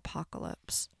People's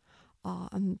Apocalypse.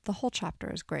 And the whole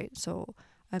chapter is great, so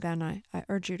again, I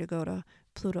urge you to go to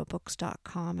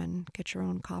plutobooks.com and get your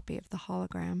own copy of the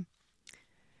hologram.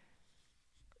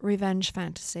 Revenge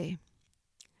fantasy.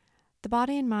 The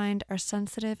body and mind are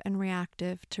sensitive and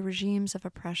reactive to regimes of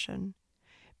oppression,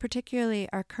 particularly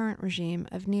our current regime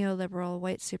of neoliberal,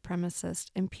 white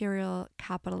supremacist, imperial,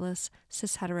 capitalist,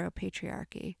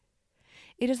 cis-heteropatriarchy.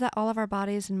 It is that all of our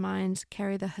bodies and minds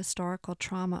carry the historical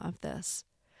trauma of this,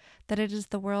 that it is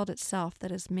the world itself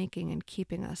that is making and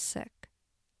keeping us sick.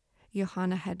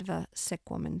 Johanna Hedva, Sick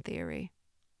Woman Theory.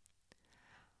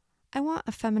 I want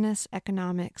a feminist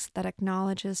economics that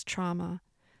acknowledges trauma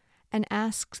and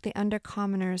asks the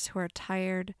undercommoners who are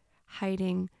tired,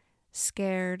 hiding,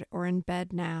 scared, or in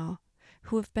bed now,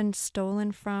 who have been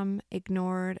stolen from,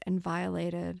 ignored, and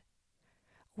violated,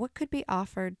 what could be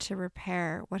offered to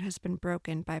repair what has been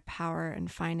broken by power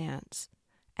and finance,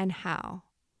 and how?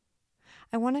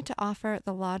 I wanted to offer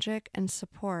the logic and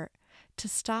support to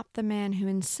stop the man who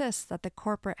insists that the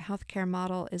corporate healthcare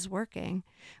model is working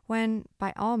when,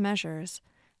 by all measures,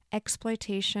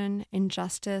 exploitation,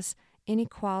 injustice,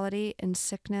 inequality, and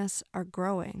sickness are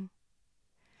growing.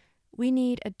 We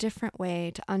need a different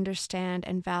way to understand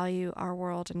and value our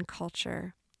world and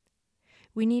culture.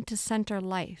 We need to center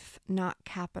life, not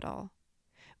capital.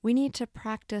 We need to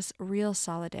practice real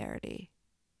solidarity.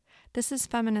 This is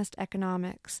feminist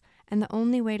economics, and the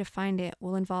only way to find it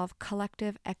will involve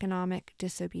collective economic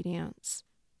disobedience.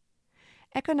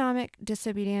 Economic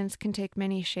disobedience can take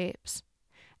many shapes,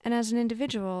 and as an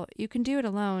individual, you can do it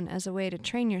alone as a way to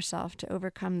train yourself to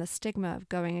overcome the stigma of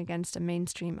going against a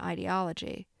mainstream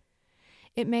ideology.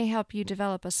 It may help you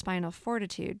develop a spinal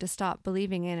fortitude to stop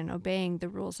believing in and obeying the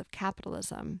rules of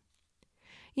capitalism.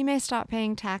 You may stop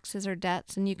paying taxes or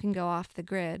debts and you can go off the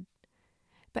grid.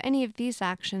 But any of these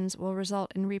actions will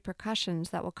result in repercussions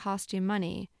that will cost you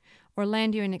money or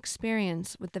land you an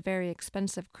experience with the very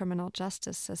expensive criminal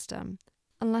justice system,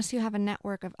 unless you have a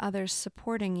network of others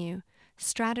supporting you,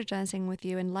 strategizing with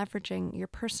you, and leveraging your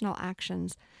personal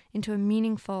actions into a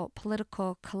meaningful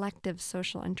political collective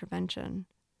social intervention.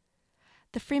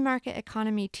 The free market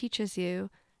economy teaches you,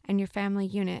 and your family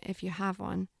unit if you have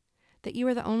one, that you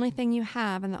are the only thing you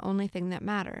have and the only thing that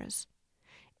matters.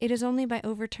 It is only by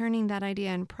overturning that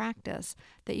idea in practice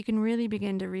that you can really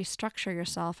begin to restructure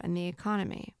yourself and the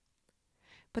economy.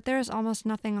 But there is almost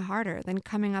nothing harder than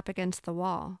coming up against the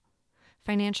wall,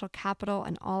 financial capital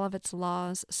and all of its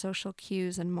laws, social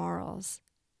cues, and morals.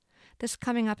 This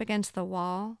coming up against the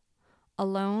wall,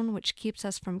 alone, which keeps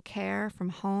us from care, from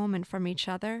home, and from each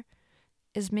other,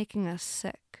 is making us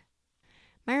sick.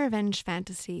 My revenge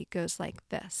fantasy goes like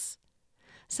this.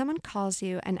 Someone calls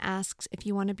you and asks if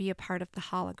you want to be a part of the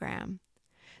hologram,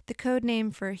 the code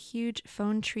name for a huge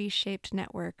phone tree-shaped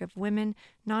network of women,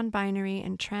 non-binary,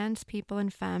 and trans people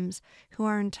and femmes who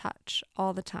are in touch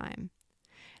all the time.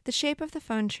 The shape of the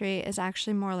phone tree is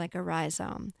actually more like a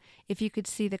rhizome, if you could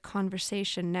see the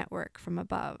conversation network from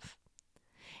above.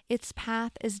 Its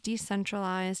path is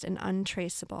decentralized and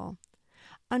untraceable,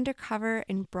 undercover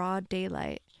in broad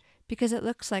daylight, because it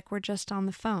looks like we're just on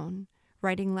the phone,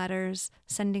 writing letters,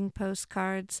 sending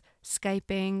postcards,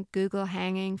 Skyping, Google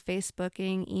hanging,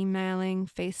 Facebooking, emailing,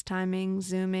 FaceTiming,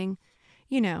 Zooming.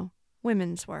 You know,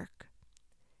 women's work.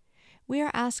 We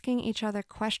are asking each other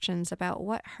questions about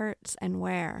what hurts and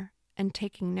where, and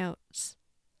taking notes.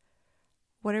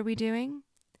 What are we doing?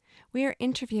 We are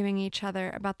interviewing each other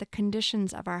about the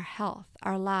conditions of our health,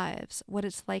 our lives, what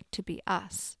it's like to be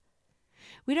us.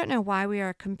 We don't know why we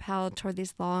are compelled toward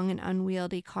these long and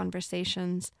unwieldy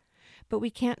conversations, but we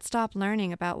can't stop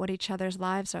learning about what each other's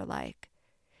lives are like.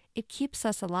 It keeps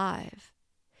us alive.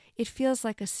 It feels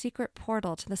like a secret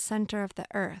portal to the center of the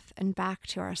earth and back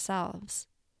to ourselves.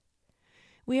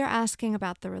 We are asking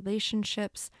about the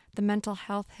relationships, the mental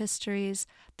health histories,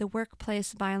 the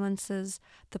workplace violences,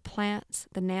 the plants,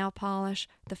 the nail polish,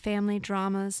 the family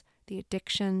dramas, the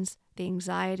addictions, the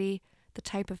anxiety, the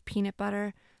type of peanut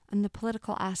butter, and the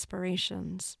political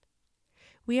aspirations.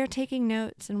 We are taking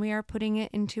notes and we are putting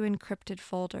it into encrypted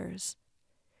folders.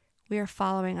 We are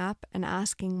following up and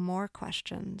asking more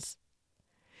questions.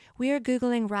 We are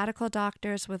Googling radical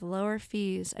doctors with lower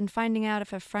fees and finding out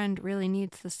if a friend really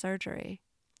needs the surgery.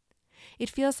 It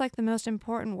feels like the most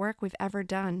important work we've ever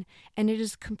done, and it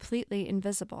is completely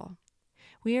invisible.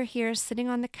 We are here sitting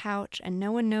on the couch and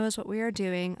no one knows what we are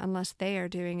doing unless they are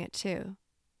doing it too.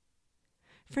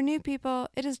 For new people,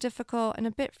 it is difficult and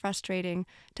a bit frustrating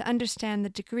to understand the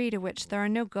degree to which there are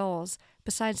no goals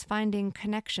besides finding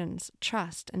connections,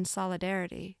 trust, and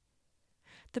solidarity.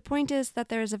 The point is that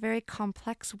there is a very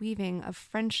complex weaving of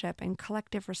friendship and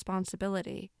collective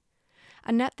responsibility,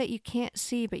 a net that you can't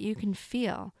see but you can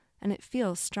feel, and it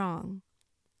feels strong.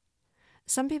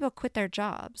 Some people quit their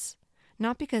jobs,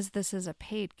 not because this is a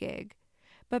paid gig,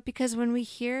 but because when we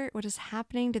hear what is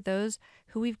happening to those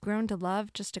who we've grown to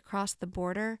love just across the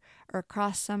border, or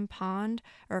across some pond,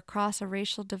 or across a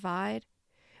racial divide,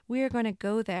 we are going to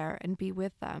go there and be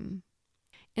with them.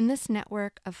 In this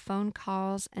network of phone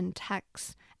calls and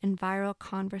texts and viral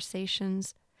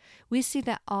conversations, we see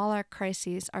that all our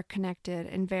crises are connected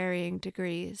in varying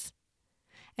degrees.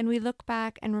 And we look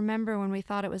back and remember when we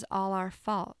thought it was all our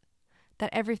fault,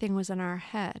 that everything was in our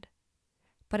head.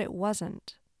 But it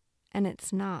wasn't. And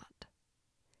it's not.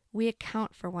 We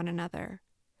account for one another.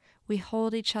 We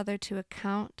hold each other to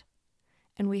account,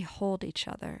 and we hold each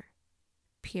other.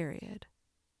 Period.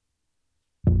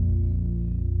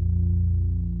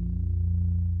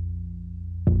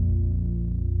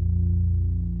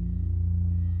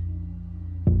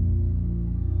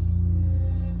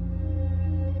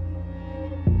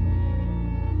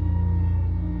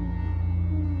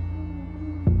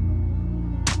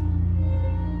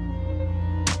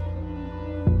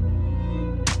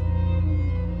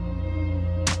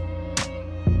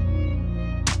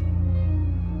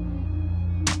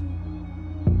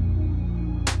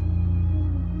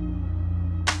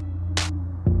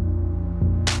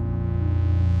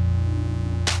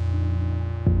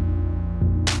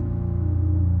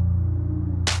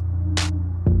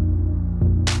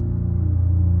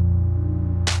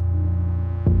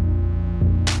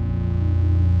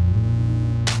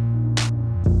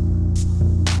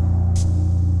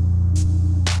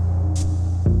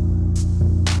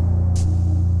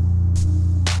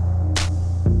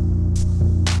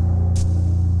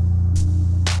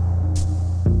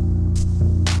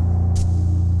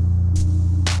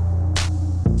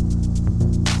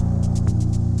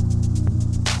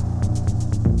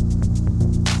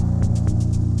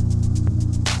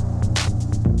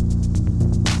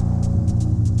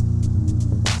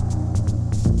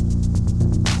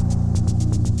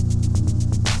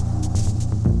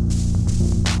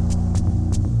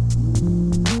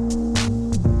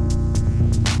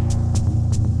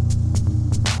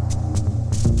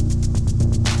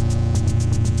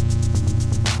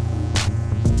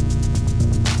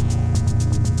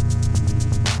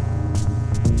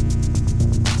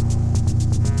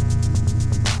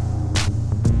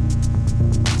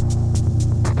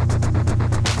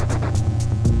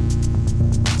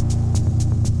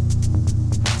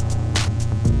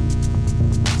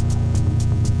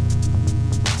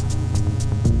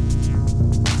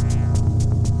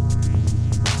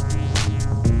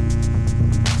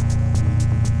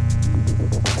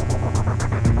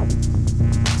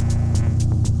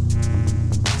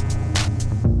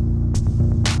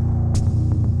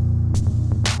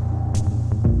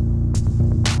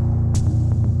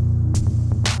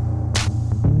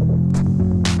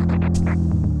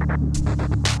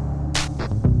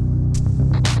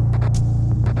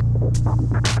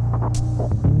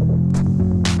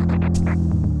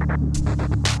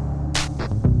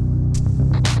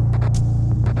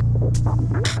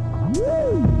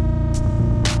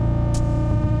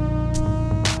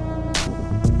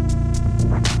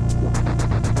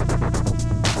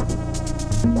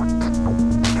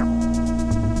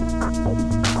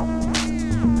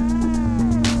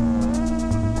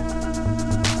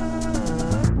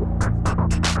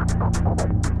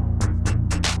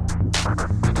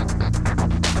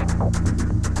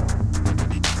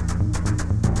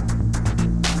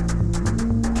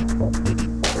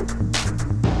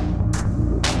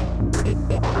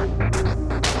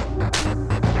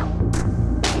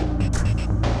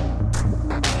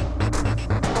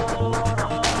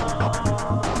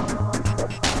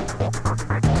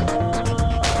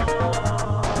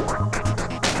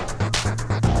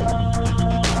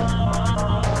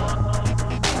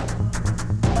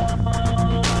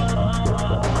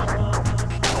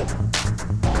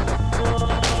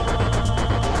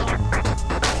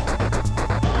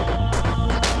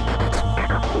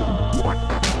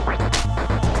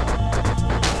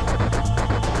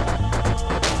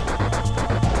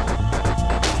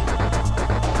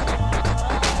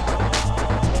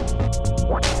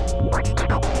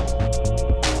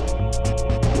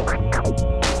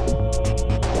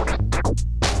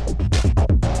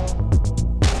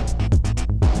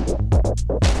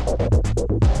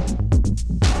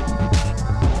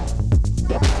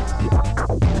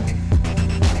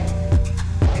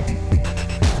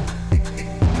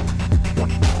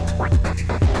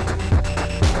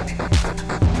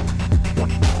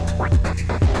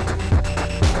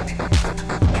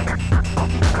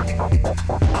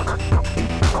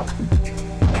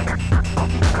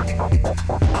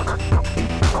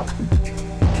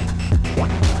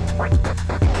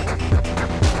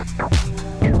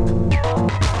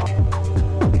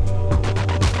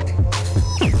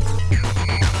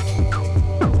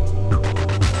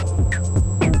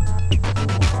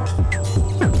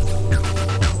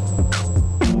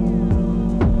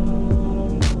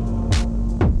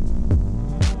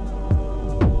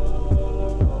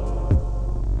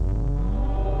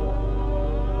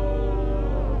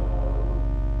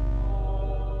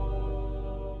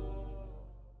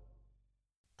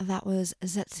 That was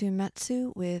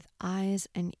Zetsumetsu with Eyes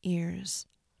and Ears.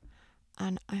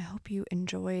 And I hope you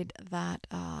enjoyed that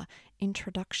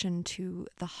introduction to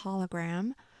The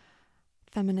Hologram,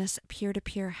 Feminist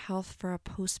Peer-to-Peer Health for a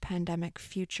Post-Pandemic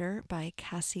Future by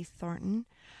Cassie Thornton.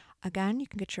 Again, you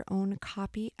can get your own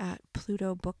copy at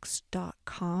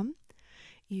plutobooks.com.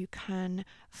 You can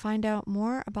find out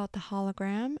more about the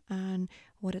hologram and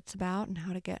what it's about and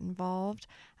how to get involved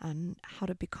and how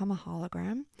to become a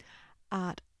hologram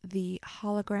at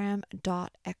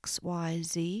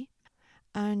thehologram.xyz.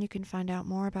 And you can find out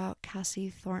more about Cassie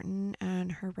Thornton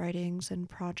and her writings and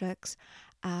projects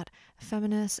at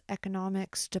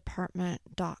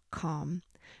feministeconomicsdepartment.com.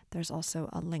 There's also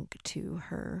a link to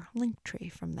her link tree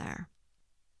from there.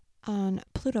 And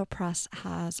Pluto Press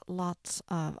has lots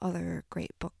of other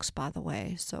great books, by the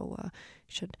way, so you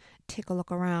should take a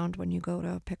look around when you go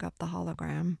to pick up the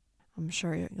hologram. I'm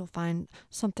sure you'll find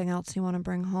something else you want to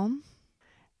bring home.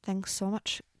 Thanks so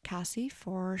much, Cassie,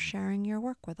 for sharing your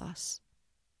work with us.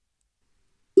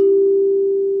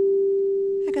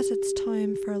 I guess it's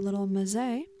time for a little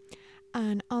meze.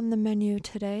 And on the menu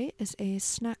today is a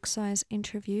snack-size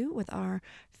interview with our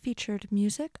featured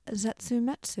music,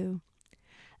 Zetsumetsu.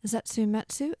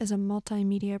 Zetsumetsu is a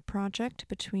multimedia project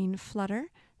between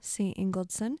Flutter, C.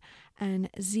 Ingaldson,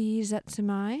 and Z.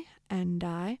 Zetsumai,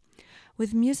 N.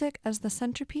 With music as the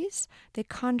centerpiece, they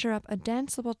conjure up a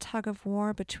danceable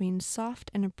tug-of-war between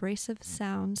soft and abrasive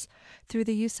sounds through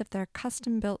the use of their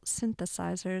custom-built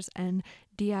synthesizers and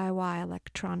DIY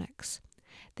electronics.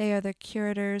 They are the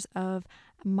curators of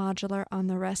Modular on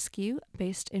the Rescue,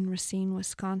 based in Racine,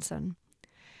 Wisconsin.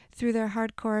 Through their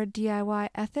hardcore DIY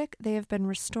ethic, they have been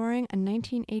restoring a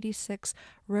 1986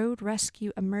 road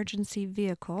rescue emergency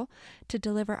vehicle to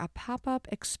deliver a pop-up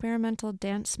experimental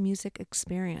dance music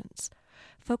experience.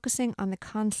 Focusing on the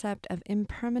concept of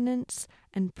impermanence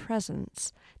and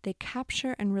presence, they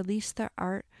capture and release their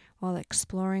art while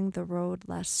exploring the road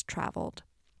less traveled.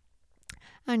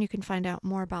 And you can find out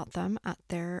more about them at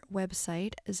their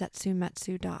website,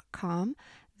 zetsumetsu.com.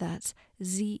 That's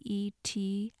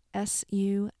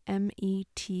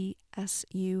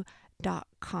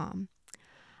ZETSUMETSU.com.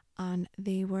 And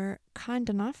they were kind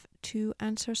enough to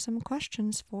answer some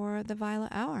questions for the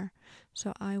Violet Hour,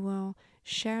 so I will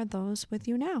share those with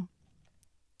you now.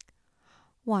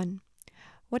 1.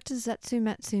 What does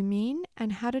Zetsumetsu mean,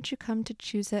 and how did you come to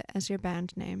choose it as your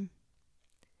band name?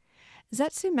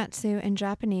 Zetsumetsu in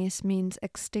Japanese means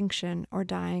extinction or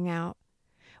dying out.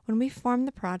 When we formed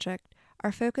the project,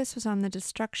 our focus was on the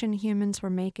destruction humans were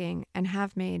making and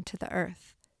have made to the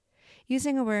earth.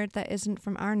 Using a word that isn't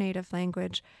from our native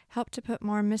language helped to put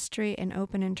more mystery and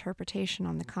open interpretation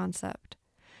on the concept.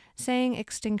 Saying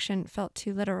extinction felt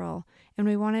too literal, and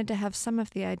we wanted to have some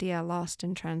of the idea lost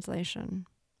in translation.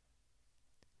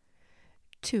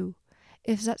 2.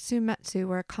 If Zetsumetsu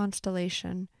were a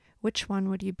constellation, which one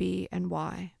would you be and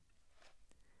why?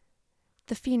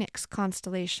 The Phoenix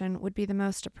constellation would be the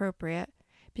most appropriate,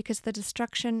 because the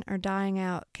destruction or dying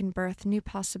out can birth new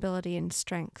possibility and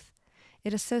strength.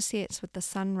 It associates with the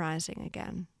sun rising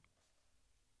again.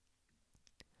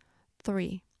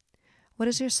 3. What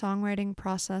is your songwriting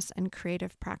process and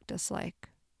creative practice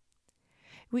like?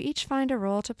 We each find a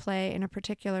role to play in a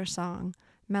particular song,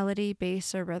 melody,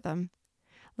 bass, or rhythm.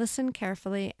 Listen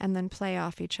carefully and then play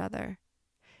off each other.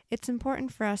 It's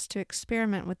important for us to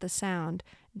experiment with the sound,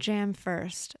 jam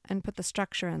first, and put the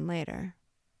structure in later.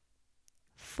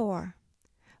 4.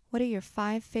 What are your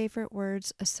 5 favorite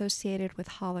words associated with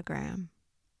hologram?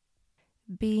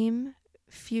 Beam,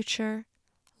 future,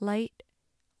 light,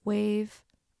 wave,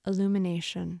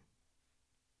 illumination.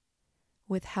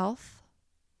 With health,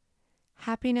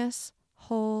 happiness,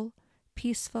 whole,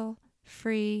 peaceful,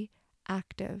 free,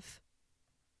 active.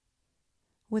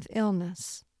 With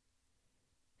illness,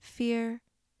 fear,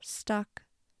 stuck,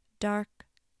 dark,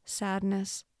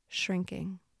 sadness,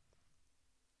 shrinking.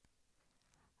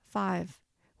 5.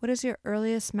 What is your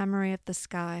earliest memory of the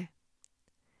sky?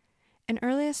 An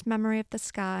earliest memory of the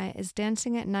sky is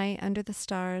dancing at night under the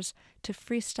stars to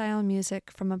freestyle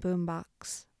music from a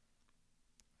boombox.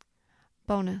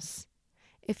 Bonus.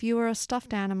 If you were a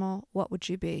stuffed animal, what would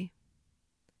you be?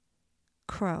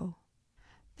 Crow.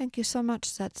 Thank you so much,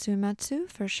 Zetsumetsu,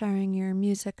 for sharing your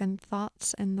music and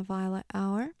thoughts in the Violet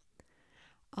Hour.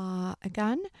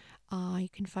 Again, you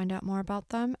can find out more about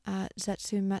them at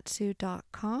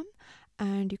zetsumetsu.com,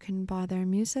 and you can buy their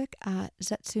music at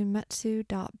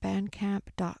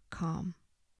zetsumetsu.bandcamp.com.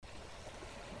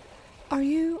 Are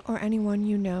you or anyone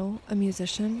you know a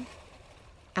musician?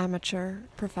 Amateur,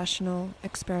 professional,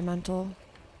 experimental?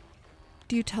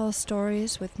 Do you tell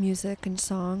stories with music and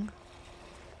song?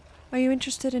 Are you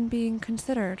interested in being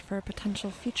considered for a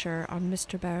potential feature on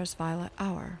Mr. Bear's Violet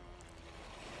Hour?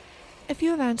 If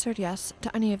you have answered yes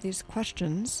to any of these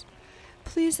questions,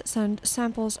 please send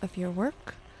samples of your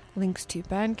work, links to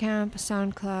Bandcamp,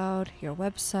 SoundCloud, your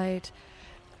website,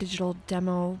 digital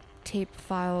demo tape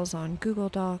files on Google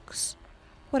Docs,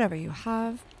 whatever you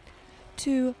have,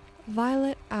 to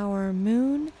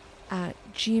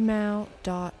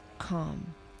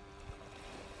violethourmoon@gmail.com.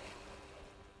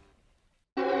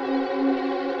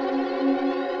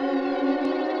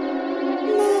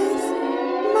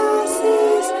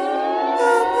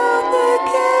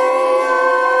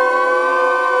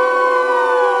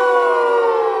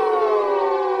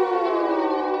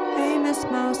 Hey, Miss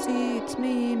Mousy, it's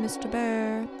me, Mr.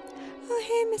 Bear. Oh,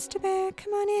 hey, Mr. Bear,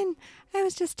 come on in. I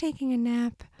was just taking a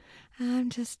nap. I'm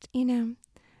just, middle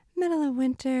of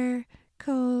winter,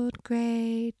 cold,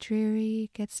 gray, dreary,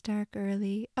 gets dark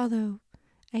early, although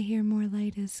I hear more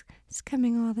light is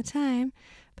coming all the time.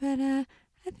 But I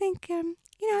think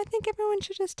I think everyone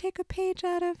should just take a page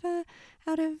out of the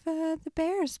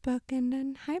Bear's book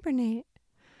and hibernate.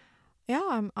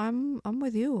 Yeah, I'm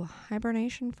with you.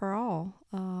 Hibernation for all.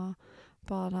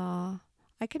 But I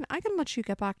can let you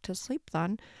get back to sleep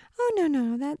then. Oh,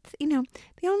 no, that's the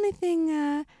only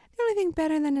thing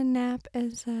better than a nap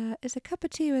is a cup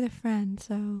of tea with a friend.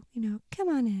 So come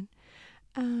on in.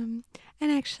 And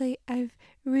actually, I've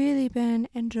really been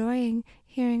enjoying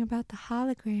hearing about the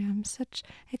hologram. Such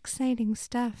exciting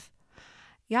stuff.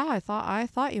 Yeah, I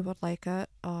thought you would like it.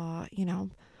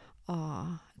 It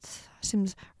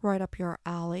seems right up your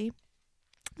alley.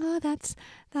 Oh, that's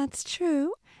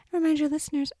true. Remind your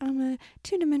listeners, I'm a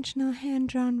two-dimensional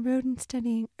hand-drawn rodent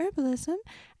studying herbalism,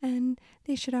 and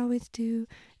they should always do,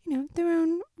 their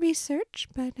own research.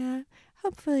 But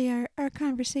hopefully, our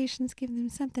conversations give them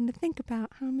something to think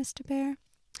about, huh, Mr. Bear?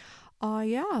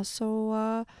 Yeah.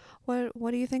 So,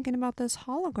 what are you thinking about this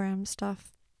hologram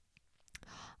stuff?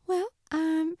 Well,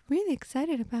 I'm really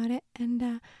excited about it, and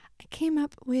I came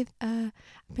up with, I've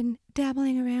been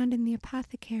dabbling around in the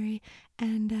apothecary,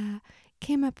 and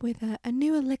came up with a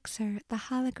new elixir, the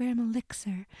hologram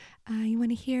elixir. You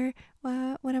want to hear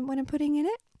what I'm putting in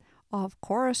it? Of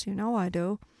course, I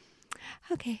do.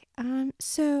 Okay,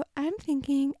 so I'm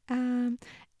thinking,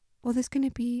 well, there's going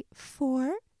to be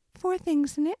four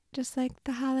things in it, just like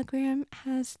the hologram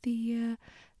has the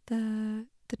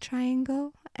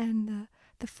triangle, and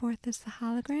the fourth is the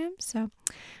hologram. So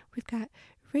we've got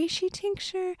reishi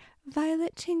tincture,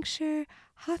 violet tincture,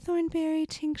 hawthorn berry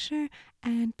tincture,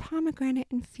 and pomegranate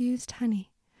infused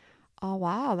honey. Oh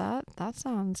wow, that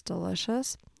sounds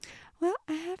delicious. Well,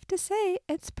 I have to say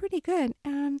it's pretty good.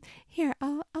 Here,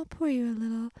 I'll pour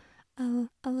you a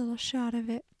little shot of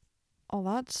it. Oh,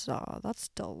 that's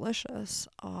delicious.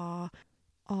 How'd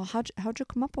you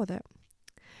come up with it?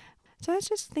 So I was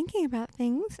just thinking about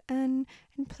things and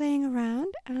playing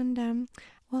around, and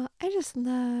well, I just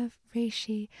love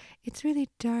reishi. It's really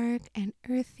dark and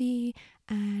earthy,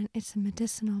 and it's a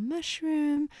medicinal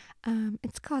mushroom.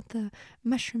 It's called the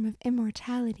mushroom of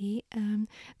immortality.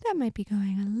 That might be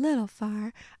going a little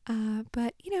far,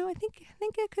 but I think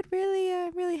it could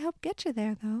really help get you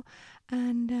there, though.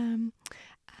 And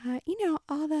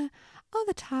all the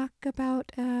talk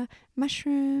about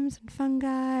mushrooms and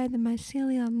fungi, the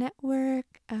mycelial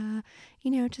network,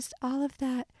 just all of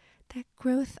that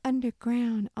growth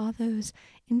underground, all those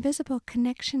invisible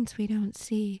connections we don't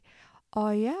see.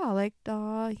 Oh yeah, I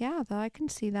can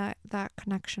see that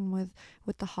connection with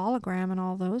the hologram and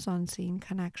all those unseen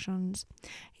connections.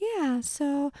 Yeah,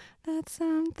 so that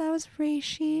was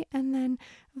reishi, and then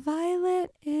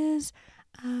violet is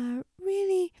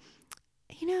really,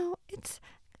 it's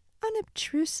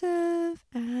unobtrusive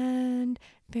and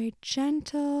very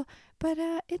gentle, but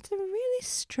it's a really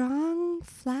strong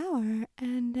flower.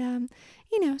 And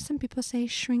some people say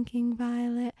shrinking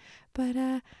violet, but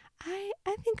I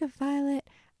think of violet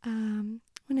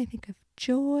when I think of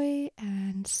joy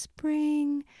and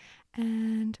spring.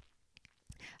 And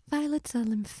violet's a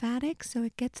lymphatic, so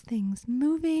it gets things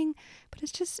moving, but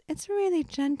it's really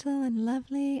gentle and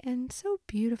lovely and so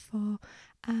beautiful,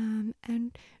 and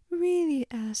really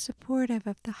supportive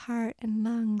of the heart and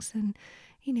lungs. And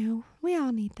we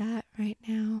all need that right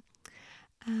now.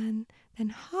 And then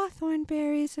hawthorn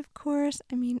berries, of course.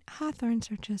 I mean,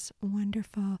 hawthorns are just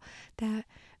wonderful. That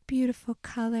beautiful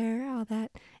color, all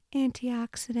that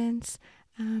antioxidants.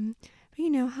 But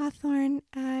hawthorn,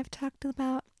 I've talked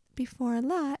about before a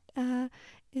lot,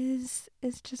 is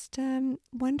just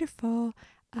wonderful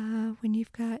when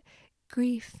you've got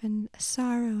grief and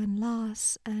sorrow and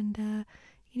loss. And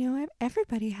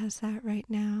everybody has that right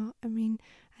now. I mean,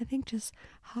 I think just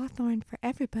hawthorn for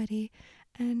everybody.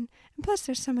 And plus,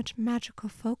 there's so much magical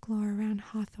folklore around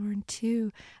Hawthorne,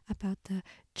 too, about the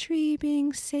tree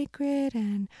being sacred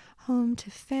and home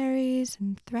to fairies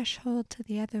and threshold to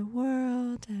the other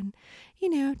world. And,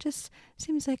 just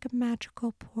seems like a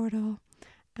magical portal.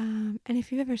 And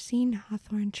if you've ever seen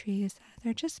hawthorn trees,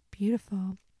 they're just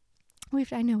beautiful.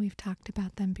 I know we've talked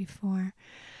about them before,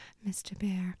 Mr.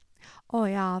 Bear. Oh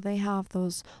yeah, they have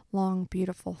those long,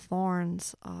 beautiful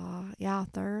thorns. Yeah,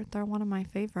 they're one of my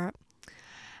favorite.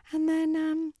 And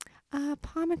then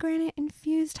pomegranate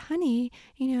infused honey.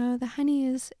 The honey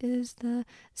is the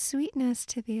sweetness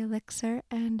to the elixir,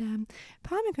 and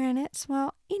pomegranates.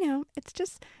 Well,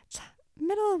 it's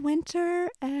middle of winter,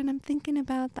 and I'm thinking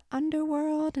about the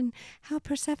underworld and how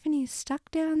Persephone's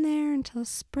stuck down there until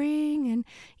spring, and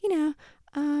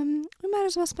we might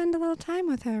as well spend a little time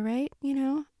with her, right?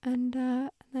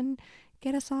 And then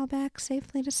get us all back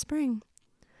safely to spring.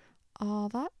 I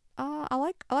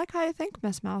like how you think,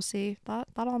 Miss Mousie. That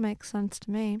all makes sense to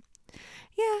me.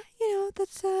 Yeah,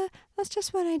 that's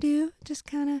just what I do. Just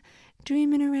kind of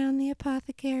dreaming around the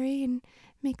apothecary and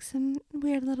make some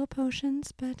weird little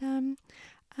potions. But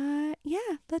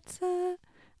yeah, let's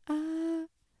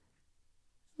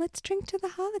drink to the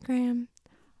hologram.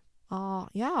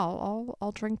 Yeah,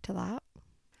 I'll drink to that.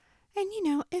 And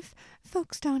if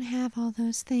folks don't have all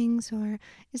those things, or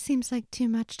it seems like too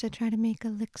much to try to make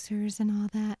elixirs and all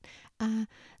that,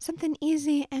 something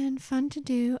easy and fun to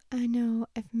do. I know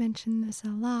I've mentioned this a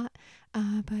lot,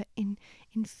 but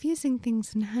infusing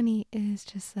things in honey is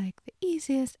just like the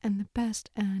easiest and the best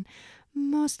and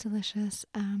most delicious.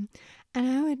 And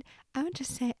I would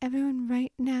just say, everyone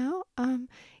right now,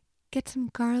 get some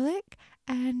garlic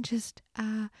and just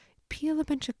peel a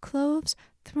bunch of cloves,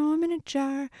 throw them in a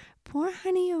jar, pour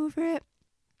honey over it,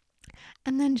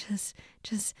 and then just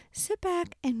sit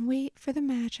back and wait for the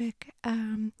magic.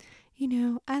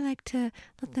 I like to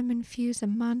let them infuse a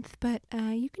month, but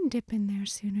you can dip in there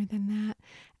sooner than that.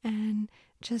 And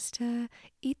just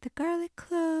eat the garlic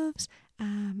cloves,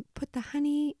 put the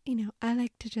honey, I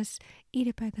like to just eat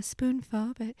it by the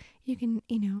spoonful, but you can,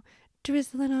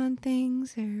 drizzle it on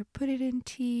things or put it in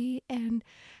tea, and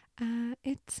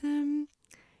it's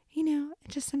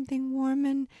just something warm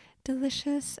and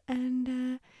delicious,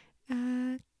 and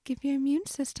give your immune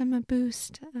system a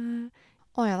boost.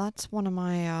 Oh yeah, that's one of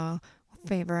my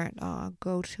favorite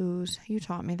go-tos. You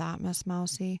taught me that, Miss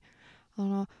Mousie.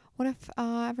 What if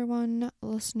everyone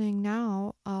listening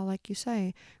now, like you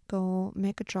say, go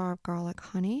make a jar of garlic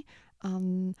honey,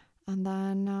 and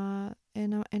then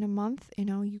in a month,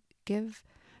 you give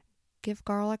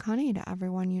garlic honey to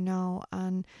everyone you know,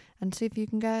 and see if you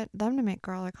can get them to make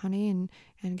garlic honey and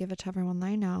give it to everyone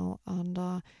they know, and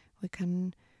we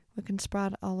can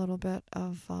spread a little bit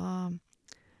of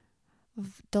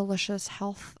delicious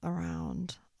health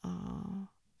around.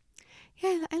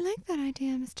 Yeah, I like that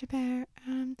idea, Mr. Bear.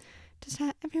 Just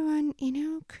have everyone,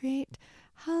 create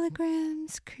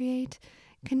holograms, create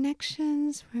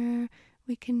connections where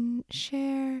we can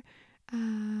share,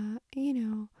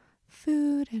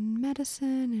 food and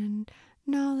medicine and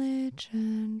knowledge,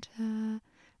 and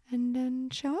then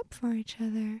show up for each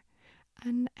other.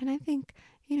 And I think,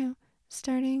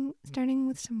 starting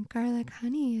with some garlic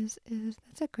honey is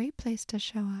that's a great place to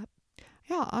show up.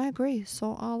 Yeah, I agree.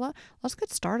 So let's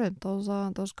get started.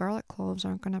 Those garlic cloves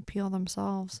aren't gonna peel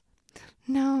themselves.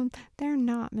 No, they're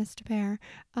not, Mr. Bear.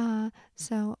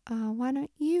 So why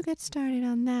don't you get started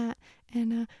on that,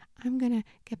 and I'm gonna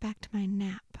get back to my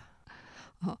nap.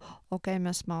 Okay,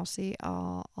 Miss Mousie.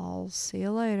 I'll see you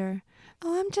later.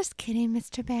 Oh, I'm just kidding,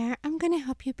 Mr. Bear. I'm gonna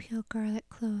help you peel garlic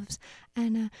cloves,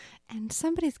 and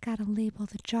somebody's gotta label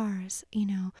the jars.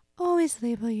 Always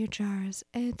label your jars.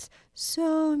 It's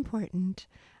so important.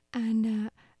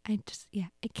 And I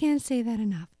can't say that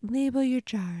enough. Label your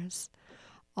jars.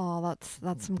 Oh,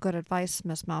 that's some good advice,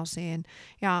 Miss Mousie. And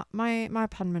yeah, my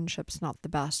penmanship's not the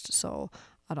best, so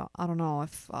I don't know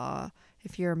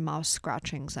if your mouse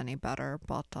scratching's any better,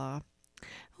 but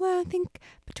well, I think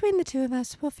between the two of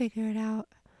us, we'll figure it out.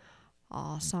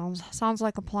 Oh, sounds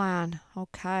like a plan.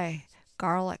 Okay,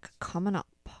 garlic coming up.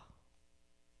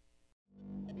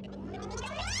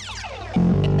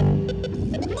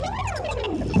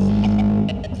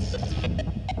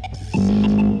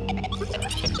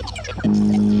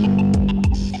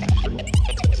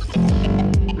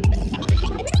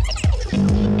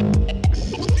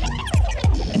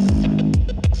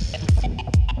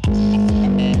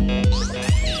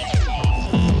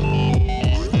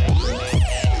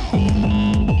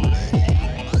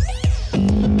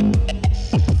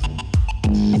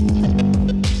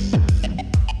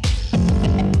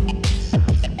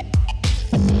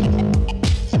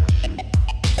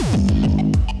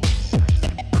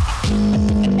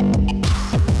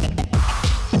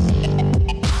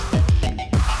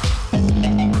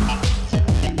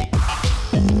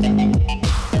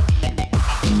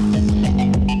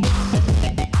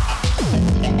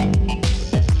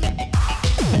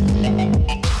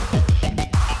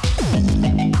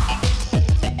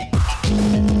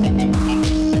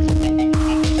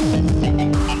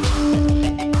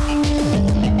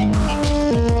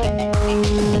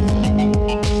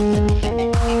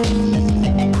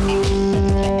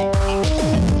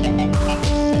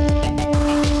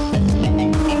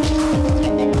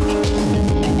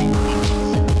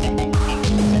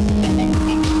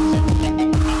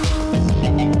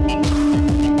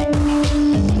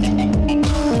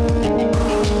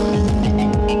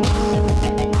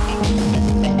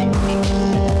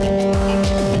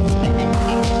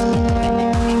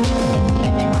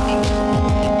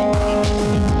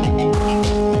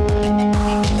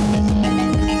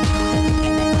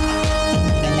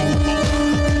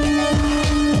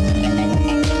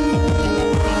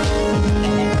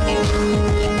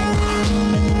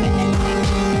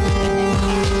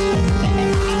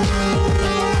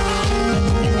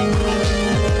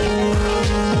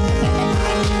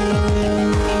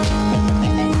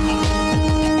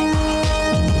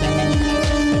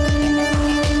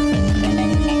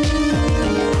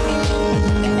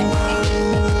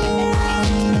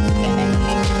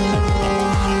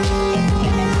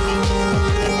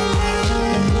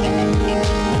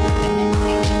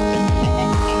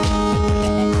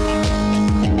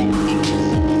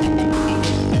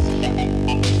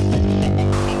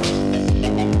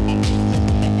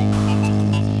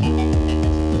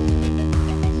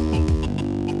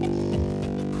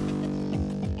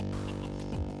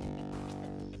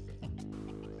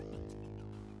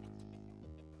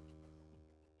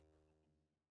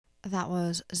 That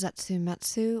was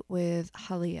Zetsumetsu with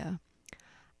Halia.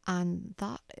 And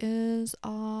that's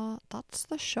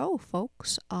the show,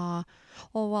 folks. I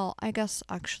guess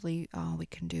actually we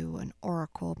can do an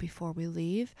oracle before we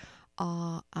leave.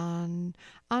 And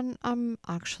I'm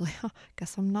actually,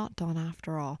 guess I'm not done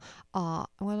after all.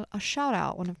 Well, a shout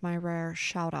out, one of my rare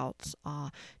shout outs,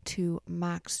 to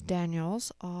Max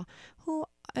Daniels, who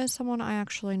is someone I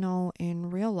actually know in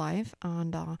real life,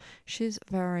 and she's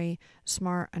very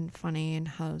smart and funny and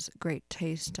has great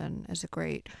taste and is a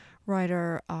great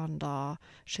writer, and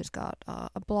she's got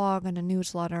a blog and a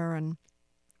newsletter, and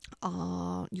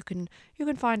you can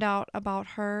find out about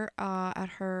her at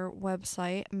her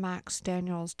website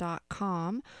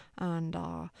maxdaniels.com, and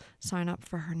sign up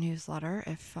for her newsletter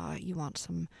if you want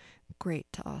some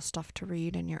great stuff to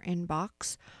read in your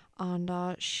inbox.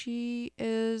 And she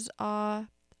says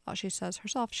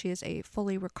herself she is a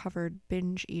fully recovered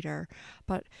binge eater,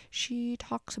 but she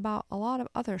talks about a lot of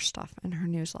other stuff in her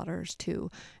newsletters too,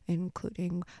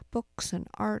 including books and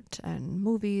art and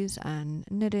movies and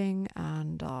knitting,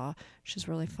 and she's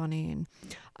really funny. And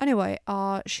anyway,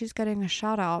 she's getting a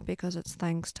shout out because it's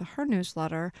thanks to her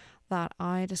newsletter that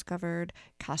I discovered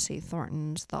Cassie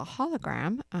Thornton's The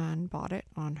Hologram and bought it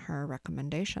on her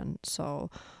recommendation. So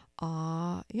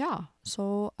and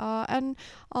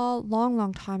a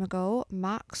long time ago,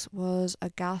 Max was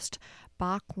a guest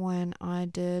back when I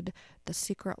did The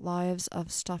Secret Lives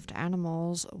of Stuffed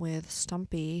Animals with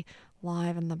Stumpy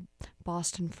live in the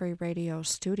Boston Free Radio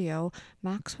studio.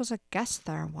 Max was a guest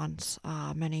there once,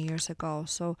 many years ago.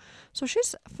 So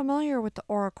she's familiar with the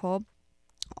Oracle.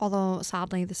 Although,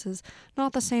 sadly, this is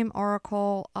not the same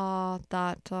oracle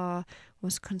that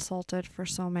was consulted for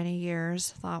so many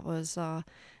years. That was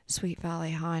Sweet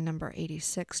Valley High number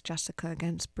 86, Jessica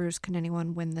against Bruce. Can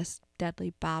anyone win this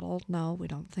deadly battle? No, we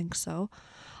don't think so.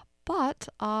 But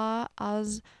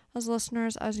as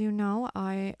listeners, as you know,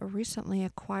 I recently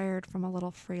acquired from a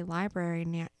little free library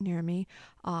near me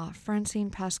Francine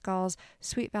Pascal's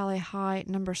Sweet Valley High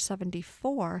number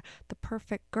 74, The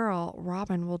Perfect Girl,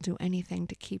 Robin Will Do Anything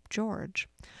to Keep George.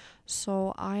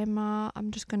 So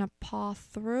I'm just gonna paw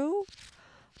through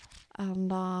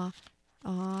and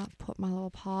put my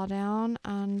little paw down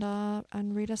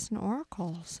and read us an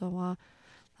oracle. So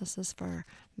this is for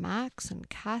Max and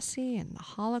Cassie and the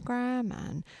Hologram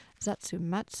and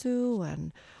Zetsumetsu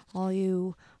and all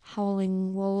you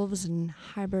howling wolves and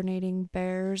hibernating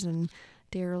bears and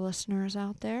dear listeners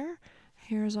out there.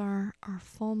 Here's our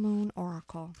full moon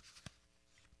oracle.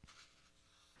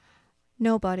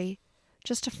 Nobody,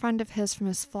 just a friend of his from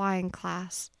his flying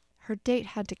class. Her date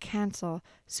had to cancel,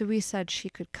 so we said she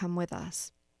could come with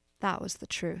us. That was the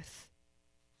truth.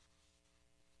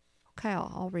 Okay,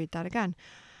 I'll read that again.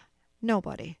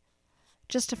 Nobody.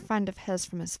 Just a friend of his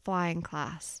from his flying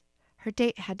class. Her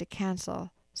date had to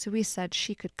cancel, so we said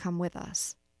she could come with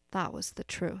us. That was the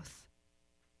truth.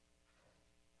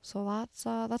 So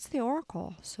that's the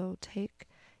oracle. So take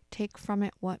from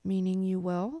it what meaning you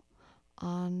will,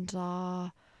 and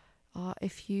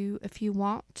if you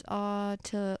want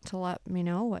to let me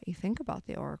know what you think about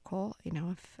the oracle,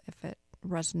 if it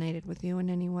resonated with you in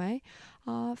any way,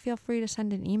 feel free to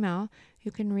send an email.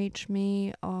 You can reach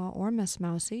me or Miss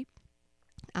Mousy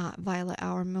at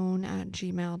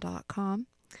violethourmoon@gmail.com.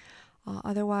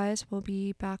 Otherwise, we'll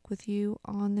be back with you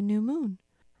on the new moon.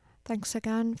 Thanks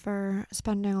again for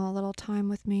spending a little time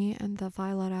with me in the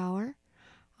Violet Hour.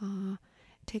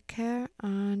 Take care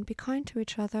and be kind to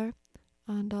each other.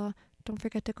 And don't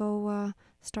forget to go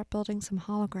start building some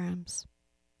holograms.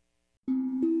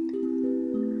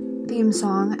 Theme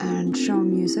song and show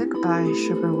music by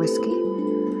Sugar Whiskey.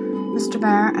 Mr.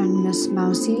 Bear and Miss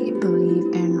Mousy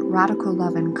believe in radical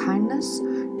love and kindness,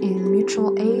 in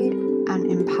mutual aid, and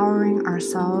empowering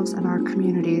ourselves and our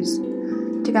communities.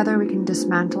 Together we can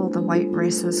dismantle the white,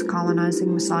 racist,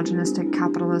 colonizing, misogynistic,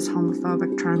 capitalist,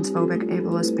 homophobic, transphobic,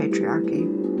 ableist patriarchy.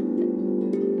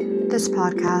 This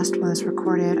podcast was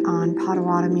recorded on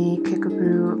Potawatomi,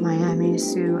 Kickapoo, Miami,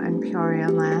 Sioux, and Peoria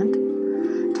land.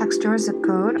 Text your zip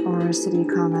code or city,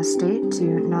 state to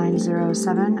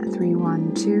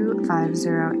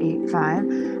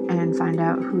 907-312-5085 and find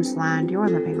out whose land you're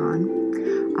living on.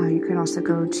 You can also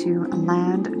go to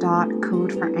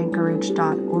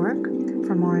land.codeforanchorage.org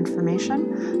for more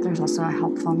information. There's also a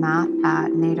helpful map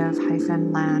at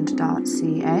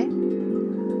native-land.ca.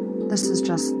 This is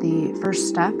just the first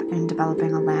step in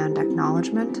developing a land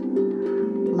acknowledgement.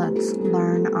 Let's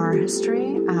learn our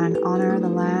history and honor the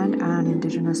land and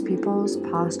Indigenous peoples,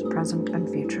 past, present, and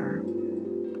future.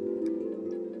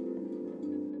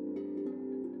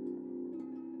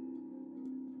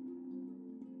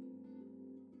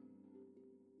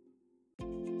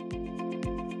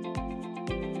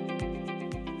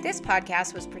 This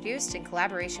podcast was produced in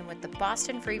collaboration with the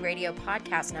Boston Free Radio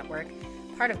Podcast Network,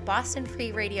 part of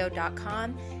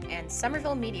bostonfreeradio.com and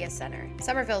Somerville Media Center,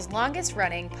 Somerville's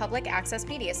longest-running public access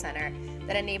media center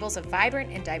that enables a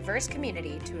vibrant and diverse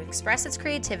community to express its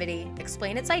creativity,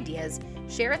 explain its ideas,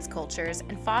 share its cultures,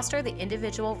 and foster the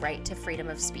individual right to freedom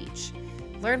of speech.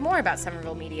 Learn more about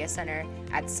Somerville Media Center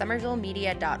at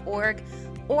somervillemedia.org,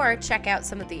 or check out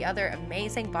some of the other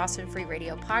amazing Boston Free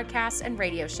Radio podcasts and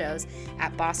radio shows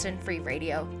at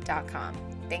bostonfreeradio.com.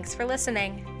 Thanks for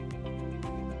listening.